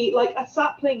tree, like a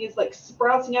sapling, is like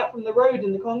sprouting out from the road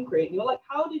in the concrete, and you're like,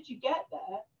 how did you get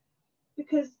there?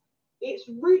 Because its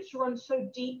roots run so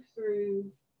deep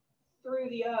through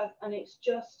the earth, and it's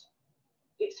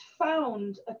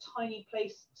found a tiny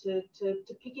place to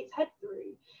pick its head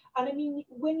through. And I mean,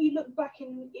 when you look back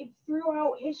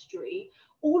throughout history,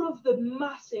 all of the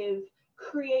massive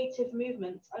creative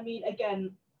movements, I mean,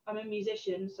 again, I'm a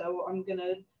musician, so I'm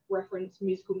gonna reference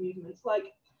musical movements,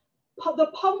 like the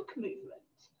punk movement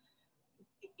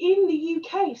in the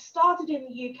UK, started in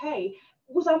the UK,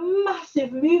 was a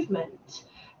massive movement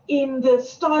in the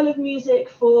style of music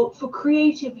for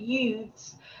creative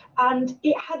youths, and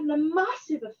it had a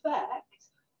massive effect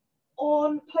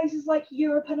on places like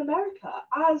Europe and America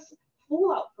as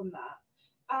fallout from that.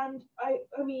 And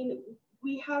I mean,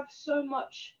 we have so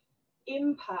much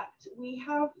impact.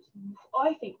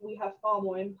 I think we have far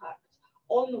more impact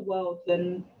on the world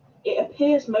than it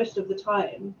appears most of the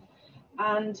time.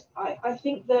 And I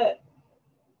think that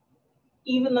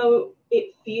even though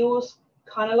it feels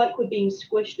kind of like we're being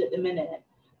squished at the minute,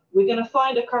 we're going to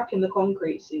find a crack in the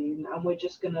concrete soon, and we're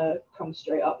just going to come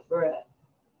straight up for it.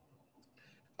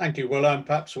 Thank you. Well,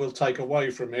 perhaps we'll take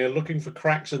away from here, looking for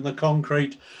cracks in the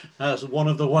concrete as one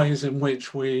of the ways in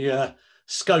which we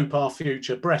scope our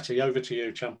future. Bretty, over to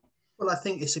you, chum. Well, I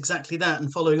think it's exactly that.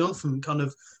 And following on from kind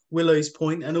of Willow's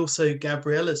point and also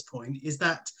Gabriella's point, is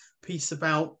that piece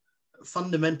about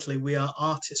fundamentally we are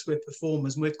artists, we're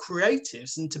performers, and we're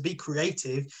creatives, and to be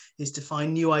creative is to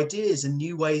find new ideas and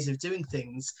new ways of doing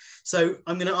things. So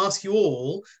I'm going to ask you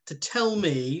all to tell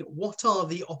me, what are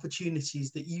the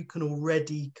opportunities that you can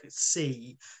already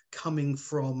see coming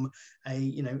from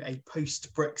a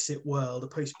post-Brexit world, a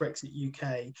post-Brexit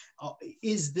UK?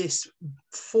 Is this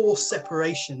forced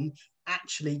separation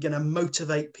actually going to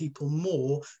motivate people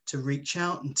more to reach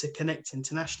out and to connect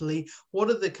internationally? What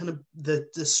are the kind of the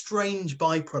strange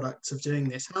byproducts of doing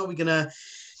this? How are we going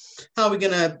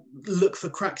to look for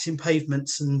cracks in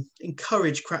pavements and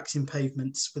encourage cracks in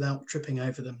pavements without tripping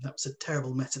over them? That was a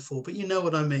terrible metaphor, but you know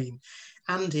what I mean.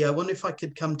 Andy, I wonder if I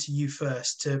could come to you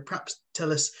first to perhaps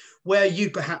tell us where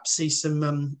you perhaps see some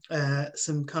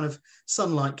kind of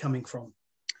sunlight coming from.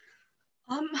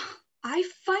 I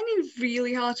find it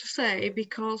really hard to say,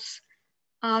 because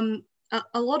a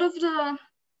lot of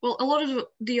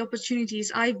the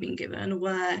opportunities I've been given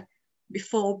were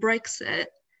before Brexit,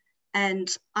 and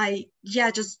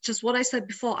just what I said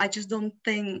before, I just don't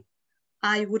think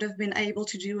I would have been able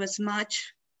to do as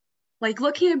much. Like,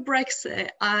 looking at Brexit,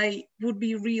 I would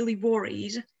be really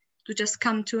worried to just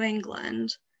come to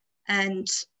England and,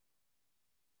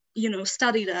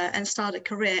 study there and start a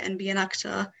career and be an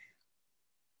actor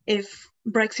if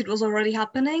Brexit was already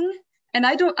happening. And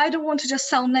I don't want to just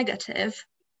sound negative,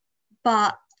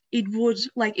 but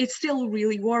it still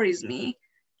really worries me.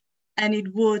 And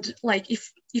it would,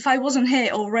 if I wasn't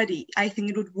here already, I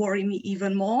think it would worry me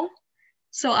even more.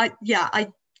 So I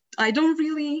don't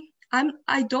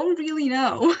really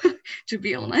know, to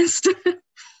be honest.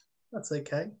 That's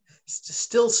okay.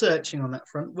 Still searching on that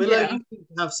front. Willow, Yeah. You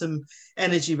have some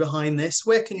energy behind this.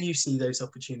 Where can you see those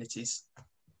opportunities?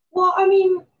 Well, I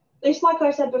mean, it's like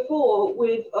I said before,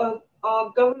 with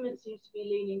our government seems to be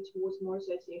leaning towards more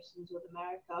associations with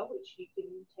America, which you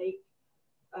can take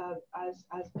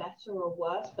as better or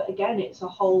worse. But again, it's a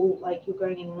whole, like, you're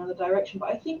going in another direction. But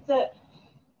I think that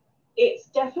it's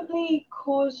definitely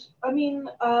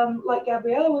like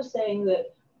Gabriella was saying,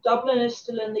 that Dublin is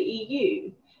still in the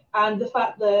EU, and the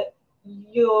fact that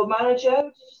your manager, did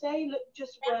you say,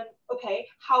 just went, okay,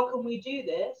 how can we do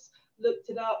this? Looked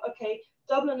it up, okay,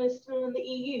 Dublin is still in the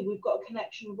EU, we've got a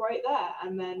connection right there,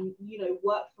 and then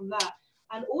work from that.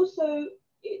 And also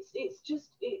it's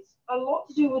a lot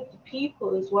to do with the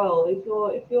people as well.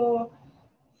 If you're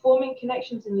forming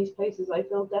connections in these places, I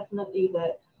feel definitely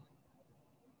that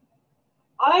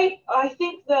I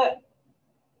think that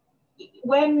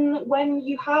when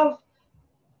you have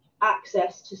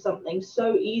access to something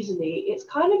so easily, it's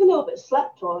kind of a little bit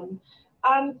slept on.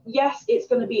 And yes, it's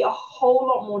going to be a whole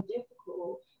lot more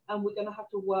difficult, and we're going to have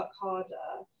to work harder.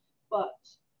 But,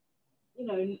 you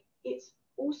know, it's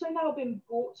also now been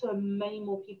brought to many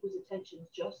more people's attention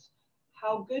just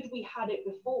how good we had it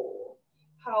before.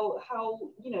 How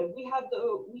you know, we had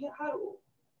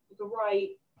the right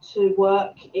to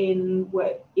work in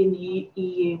the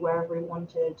EU wherever we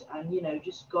wanted, and, you know,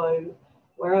 just go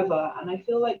wherever. And I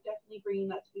feel like definitely bringing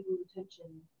that to people's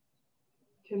attention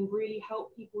can really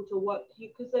help people to work,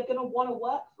 because they're going to want to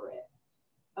work for it.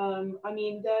 I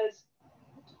mean,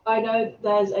 I know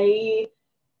there's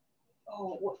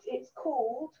what's it's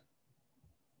called?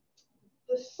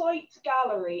 The Site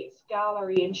Gallery. It's a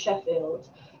gallery in Sheffield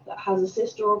that has a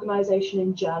sister organisation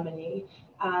in Germany,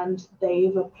 and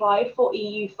they've applied for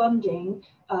EU funding,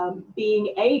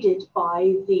 being aided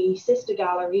by the sister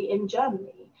gallery in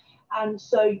Germany. And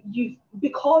so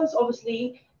because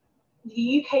obviously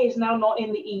the UK is now not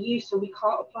in the EU, so we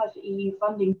can't apply for EU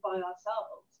funding by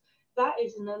ourselves. That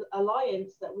is an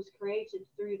alliance that was created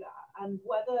through that. And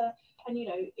you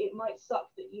know, it might suck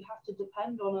that you have to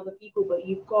depend on other people, but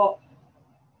you've got,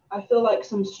 I feel like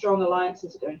some strong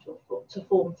alliances are going to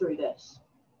form through this.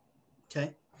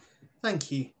 Okay,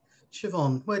 thank you.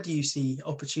 Siobhan, where do you see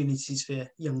opportunities for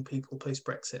young people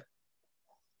post-Brexit?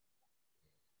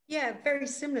 Yeah, very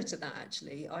similar to that,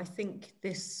 actually. I think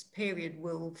this period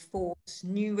will force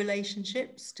new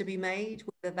relationships to be made,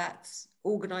 whether that's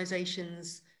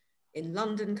organisations in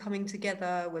London coming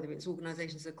together, whether it's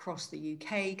organisations across the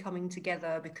UK coming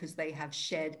together because they have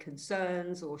shared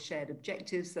concerns or shared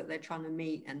objectives that they're trying to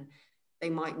meet, and they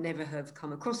might never have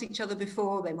come across each other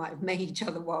before. They might have met each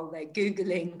other while they're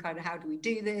Googling kind of how do we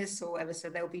do this or whatever. So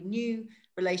there'll be new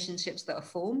relationships that are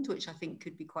formed, which I think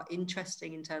could be quite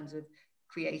interesting in terms of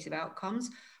creative outcomes.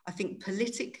 I think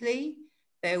politically,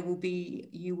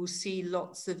 you will see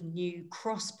lots of new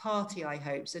cross-party, I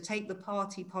hope. So take the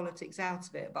party politics out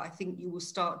of it, but I think you will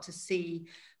start to see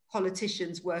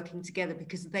politicians working together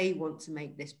because they want to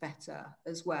make this better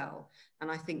as well. And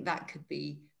I think that could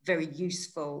be very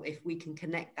useful if we can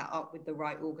connect that up with the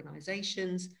right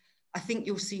organisations. I think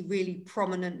you'll see really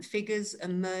prominent figures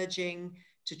emerging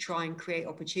to try and create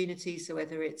opportunities. So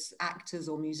whether it's actors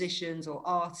or musicians or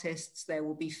artists, there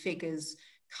will be figures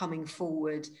coming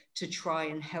forward to try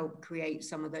and help create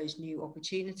some of those new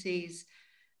opportunities.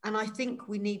 And I think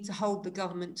we need to hold the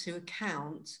government to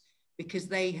account, because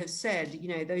they have said, you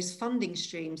know, those funding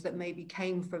streams that maybe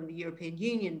came from the European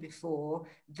Union before,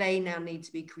 they now need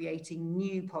to be creating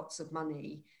new pots of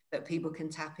money that people can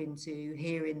tap into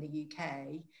here in the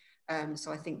UK.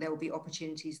 So I think there will be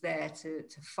opportunities there to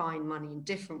find money in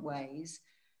different ways.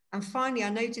 And finally, I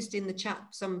noticed in the chat,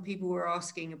 some people were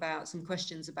asking about some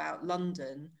questions about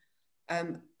London.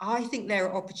 I think there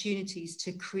are opportunities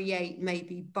to create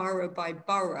maybe borough by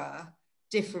borough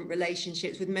different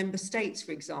relationships with member states,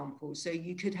 for example. So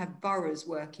you could have boroughs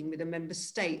working with a member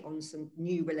state on some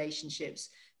new relationships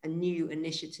and new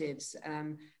initiatives,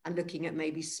 and looking at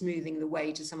maybe smoothing the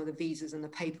way to some of the visas and the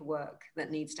paperwork that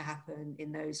needs to happen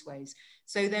in those ways.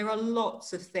 So there are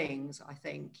lots of things, I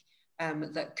think,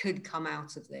 that could come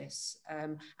out of this.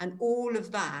 And all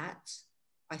of that,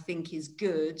 I think, is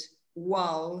good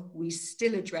while we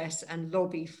still address and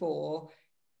lobby for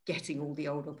getting all the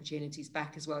old opportunities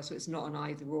back as well. So it's not an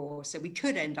either or. So we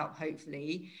could end up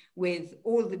hopefully with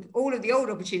all of the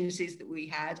old opportunities that we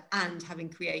had and having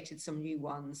created some new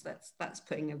ones. That's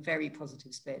putting a very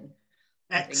positive spin.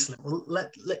 Excellent. Well,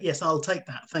 yes, I'll take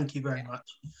that. Thank you very much.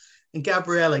 And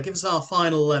Gabriella, give us our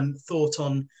final thought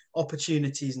on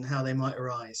opportunities and how they might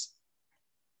arise.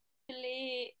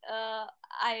 Actually,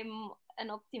 I'm an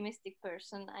optimistic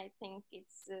person. I think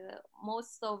it's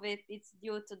most of it's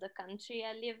due to the country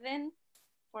I live in.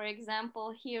 For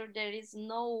example, here there is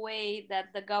no way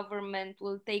that the government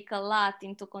will take a lot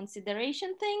into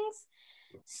consideration things.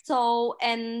 So,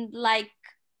 and like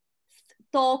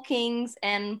talkings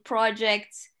and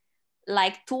projects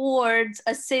like towards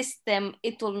a system,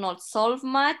 it will not solve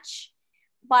much.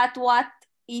 But what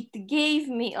it gave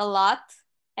me a lot,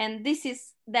 and this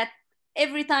is that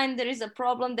every time there is a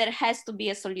problem, there has to be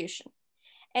a solution.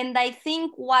 And I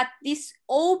think what this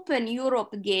open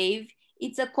Europe gave,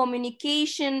 it's a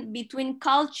communication between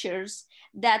cultures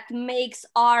that makes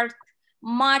art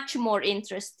much more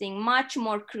interesting, much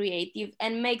more creative,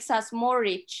 and makes us more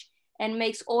rich and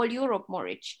makes all Europe more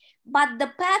rich. But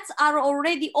the paths are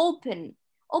already open.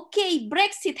 Okay,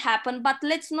 Brexit happened, but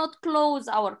let's not close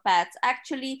our paths.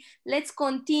 Actually, let's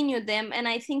continue them. And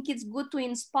I think it's good to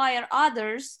inspire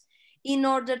others in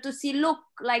order to see, look,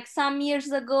 like some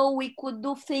years ago, we could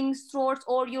do things towards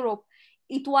all Europe.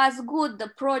 It was good.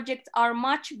 The projects are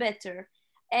much better.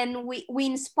 And we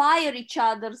inspire each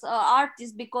other's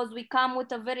artists because we come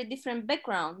with a very different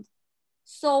background.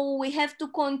 So we have to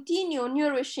continue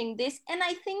nourishing this. And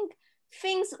I think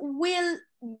things will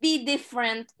be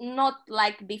different, not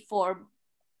like before,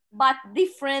 but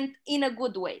different in a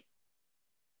good way.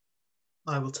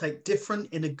 I will take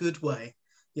different in a good way.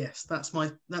 Yes, that's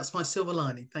my silver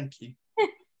lining. Thank you.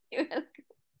 You're welcome.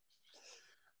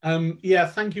 Yeah,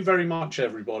 thank you very much,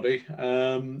 everybody,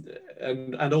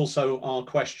 and also our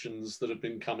questions that have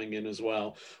been coming in as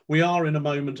well. We are in a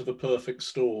moment of a perfect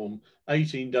storm,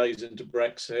 18 days into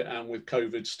Brexit, and with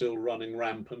COVID still running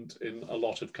rampant in a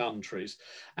lot of countries.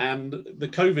 And the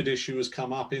COVID issue has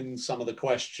come up in some of the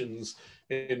questions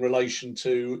in relation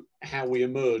to how we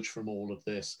emerge from all of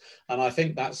this. And I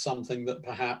think that's something that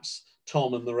perhaps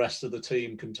Tom and the rest of the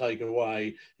team can take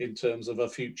away in terms of a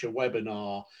future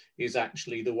webinar, is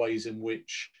actually the ways in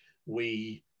which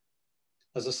we,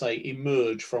 as I say,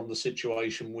 emerge from the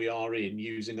situation we are in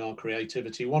using our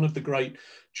creativity. One of the great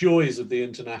joys of the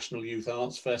International Youth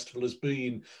Arts Festival has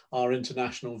been our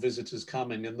international visitors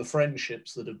coming and the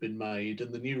friendships that have been made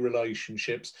and the new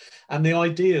relationships and the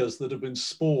ideas that have been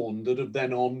spawned that have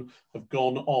then have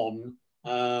gone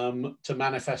on to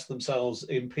manifest themselves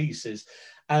in pieces.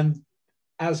 And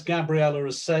as Gabriella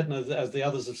has said, and as the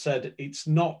others have said, it's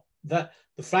not that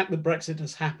the fact that Brexit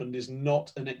has happened is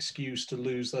not an excuse to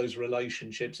lose those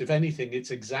relationships. If anything, it's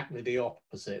exactly the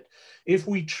opposite. If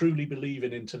we truly believe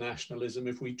in internationalism,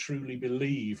 if we truly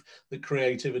believe that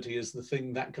creativity is the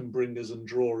thing that can bring us and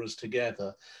draw us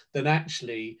together, then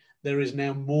actually there is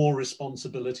now more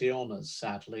responsibility on us,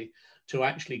 sadly, to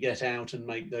actually get out and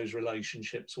make those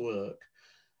relationships work.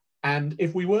 And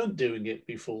if we weren't doing it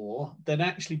before, then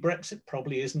actually Brexit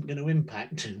probably isn't going to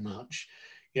impact too much.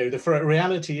 You know, the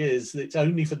reality is that it's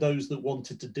only for those that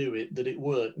wanted to do it that it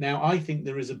worked. Now, I think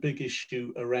there is a big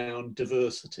issue around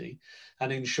diversity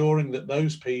and ensuring that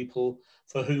those people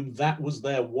for whom that was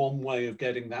their one way of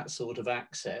getting that sort of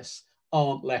access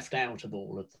aren't left out of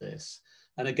all of this.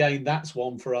 And again, that's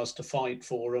one for us to fight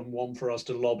for and one for us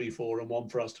to lobby for and one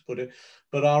for us to put it.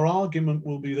 But our argument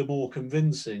will be the more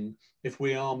convincing if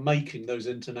we are making those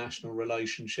international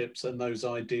relationships and those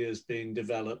ideas being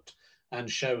developed and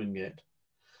showing it.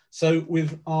 So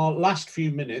with our last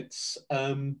few minutes,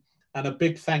 and a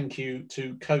big thank you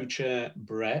to co-chair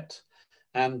Brett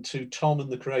and to Tom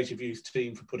and the Creative Youth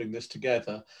team for putting this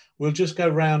together, we'll just go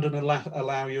round and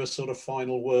allow you a sort of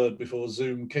final word before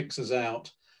Zoom kicks us out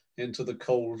into the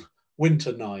cold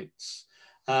winter nights.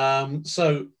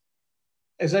 So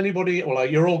is anybody, well,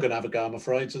 you're all going to have a go, I'm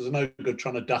afraid, so there's no good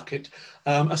trying to duck it.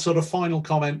 A sort of final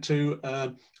comment to,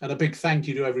 and a big thank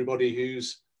you to everybody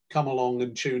who's come along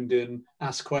and tuned in,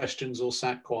 asked questions or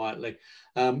sat quietly.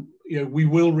 You know, we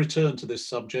will return to this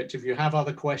subject. If you have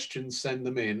other questions, send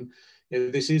them in. You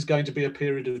know, this is going to be a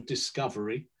period of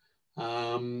discovery.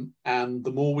 And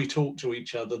the more we talk to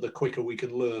each other, the quicker we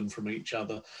can learn from each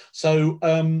other. So,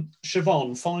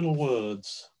 Siobhan, final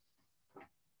words.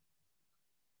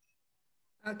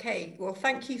 Okay, well,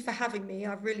 thank you for having me.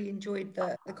 I've really enjoyed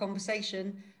the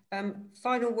conversation.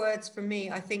 Final words from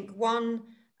me. I think one,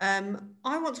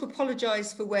 I want to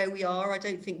apologise for where we are. I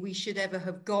don't think we should ever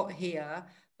have got here.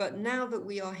 But now that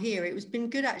we are here, it's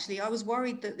been good, actually. I was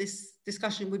worried that this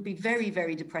discussion would be very,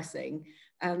 very depressing.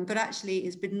 But actually,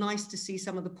 it's been nice to see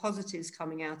some of the positives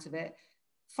coming out of it.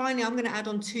 Finally, I'm going to add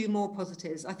on two more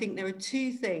positives. I think there are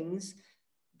two things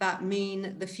that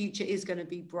mean the future is going to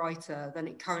be brighter than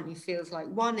it currently feels like.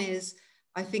 One is,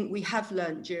 I think we have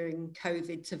learned during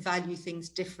COVID to value things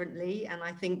differently. And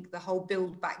I think the whole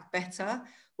Build Back Better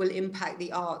will impact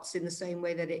the arts in the same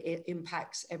way that it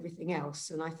impacts everything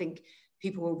else. And I think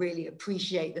people will really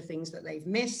appreciate the things that they've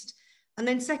missed. And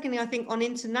then secondly, I think on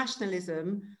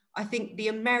internationalism, I think the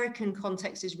American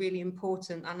context is really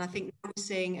important. And I think we're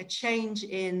seeing a change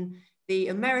in the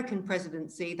American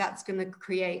presidency that's going to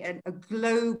create a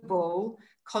global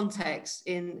context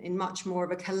in much more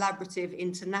of a collaborative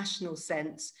international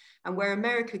sense. And where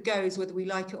America goes, whether we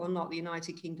like it or not, the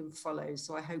United Kingdom follows.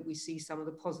 So I hope we see some of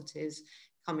the positives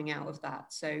coming out of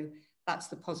that. So that's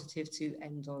the positive to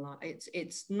end on.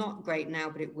 It's not great now,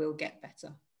 but it will get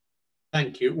better.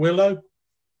 Thank you. Willow?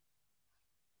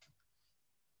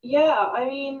 Yeah, I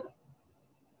mean,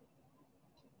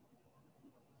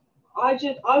 I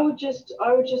would just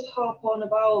harp on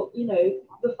about, you know,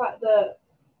 the fact that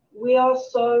we are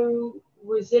so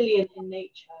resilient in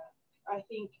nature. I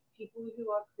think people who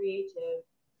are creative,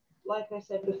 like I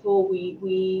said before,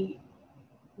 we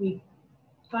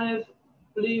kind of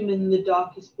bloom in the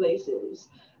darkest places,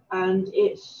 and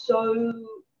it's so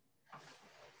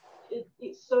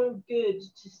good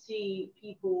to see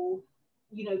people,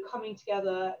 you know, coming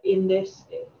together in this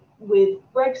with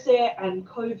Brexit and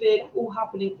COVID all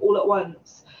happening all at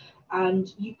once.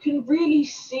 And you can really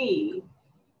see,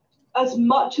 as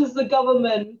much as the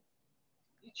government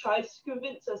tries to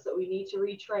convince us that we need to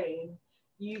retrain,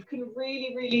 you can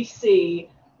really, really see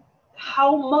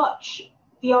how much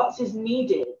the arts is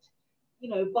needed, you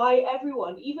know, by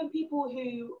everyone. Even people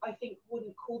who I think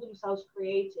wouldn't call themselves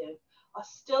creative are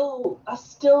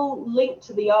still linked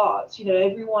to the arts. You know,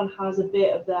 everyone has a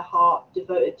bit of their heart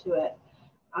devoted to it.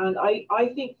 And I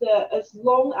think that as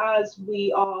long as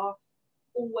we are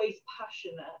always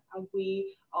passionate and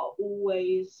we are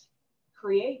always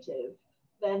creative,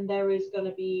 then there is going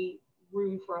to be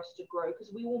room for us to grow,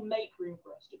 because we will make room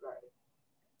for us to grow.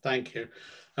 Thank you.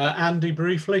 Andy,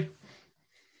 briefly.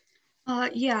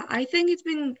 Yeah, I think it's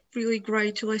been really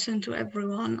great to listen to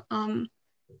everyone. And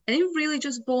it really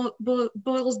just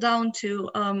boils down to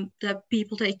that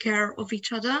people take care of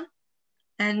each other.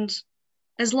 And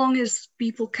as long as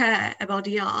people care about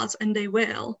the arts, and they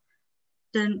will,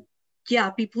 then yeah,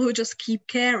 people who just keep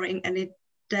caring, and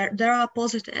there are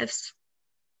positives.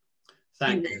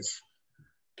 Thank you.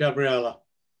 Gabriella.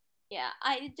 Yeah,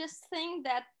 I just think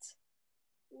that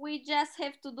we just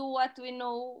have to do what we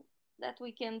know that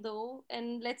we can do,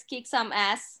 and let's kick some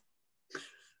ass.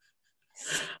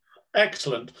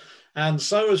 Excellent. And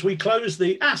so as we close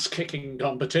the ass-kicking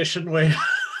competition, we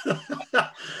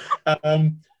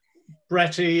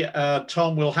Bretty,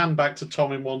 Tom, we'll hand back to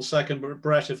Tom in 1 second, but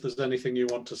Brett, if there's anything you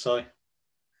want to say.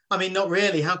 I mean, not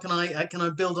really. How can I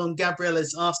build on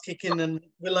Gabriella's ass kicking and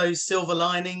Willow's silver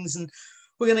linings? And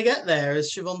we're going to get there.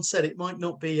 As Siobhan said, it might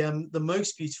not be the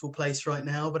most beautiful place right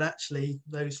now, but actually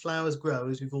those flowers grow,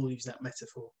 as we've all used that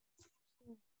metaphor.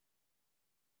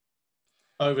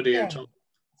 Over to you, Tom.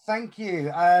 Thank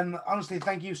you. Honestly,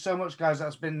 thank you so much, guys.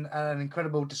 That's been an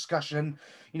incredible discussion.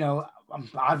 You know,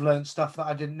 I've learned stuff that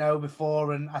I didn't know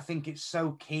before, and I think it's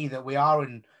so key that we are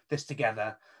in this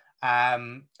together.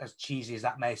 As cheesy as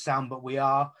that may sound, but we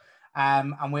are,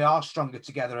 and we are stronger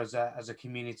together as a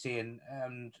community.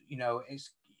 And you know,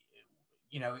 it's,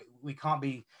 you know, we can't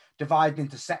be divided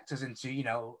into sectors, into you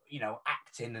know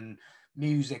acting and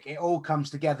music. It all comes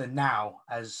together now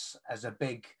as a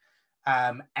big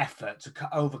effort to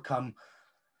overcome,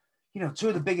 you know, two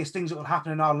of the biggest things that will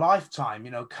happen in our lifetime, you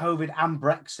know, COVID and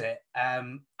Brexit.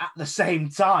 At the same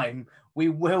time, we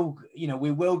will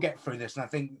get through this, and I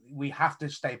think we have to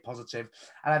stay positive.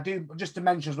 And I do, just to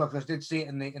mention as well, because I did see it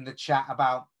in the chat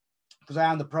about, because I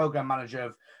am the program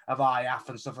manager of IAF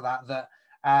and stuff like that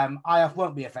IAF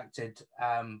won't be affected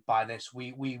by this.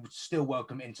 We still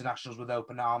welcome internationals with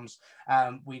open arms.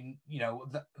 We, you know,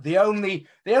 the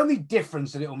only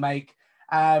difference that it will make,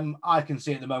 I can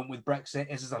see at the moment with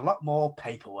Brexit, is there's a lot more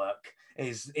paperwork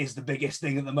is the biggest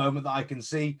thing at the moment that I can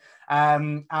see.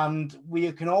 And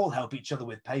we can all help each other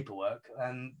with paperwork,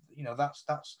 and you know, that's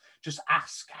just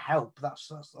ask help.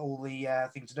 That's all the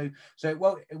thing to do. So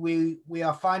well, we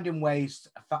are finding ways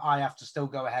for IAF to still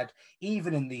go ahead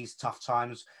even in these tough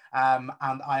times, and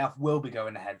IAF will be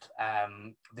going ahead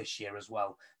this year as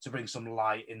well, to bring some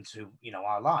light into, you know,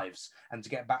 our lives and to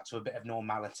get back to a bit of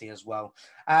normality as well.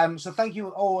 So thank you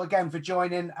all again for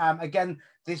joining. Again,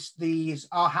 these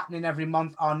are happening every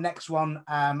month. Our next one,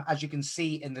 as you can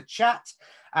see in the chat,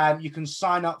 you can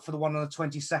sign up for the one on the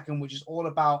 22nd, which is all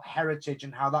about heritage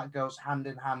and how that goes hand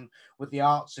in hand with the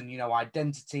arts and, you know,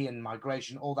 identity and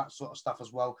migration, all that sort of stuff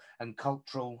as well, and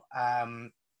cultural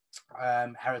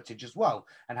heritage as well,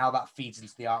 and how that feeds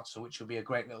into the arts, so which will be a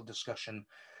great little discussion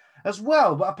as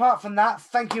well. But apart from that,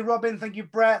 thank you, Robin, thank you,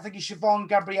 Brett, thank you, Siobhan,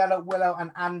 Gabriella, Willow,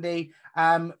 and Andy.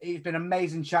 It's been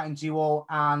amazing chatting to you all,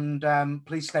 and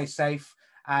please stay safe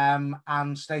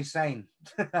and stay sane,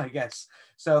 I guess.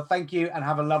 So thank you, and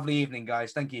have a lovely evening,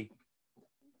 guys. Thank you.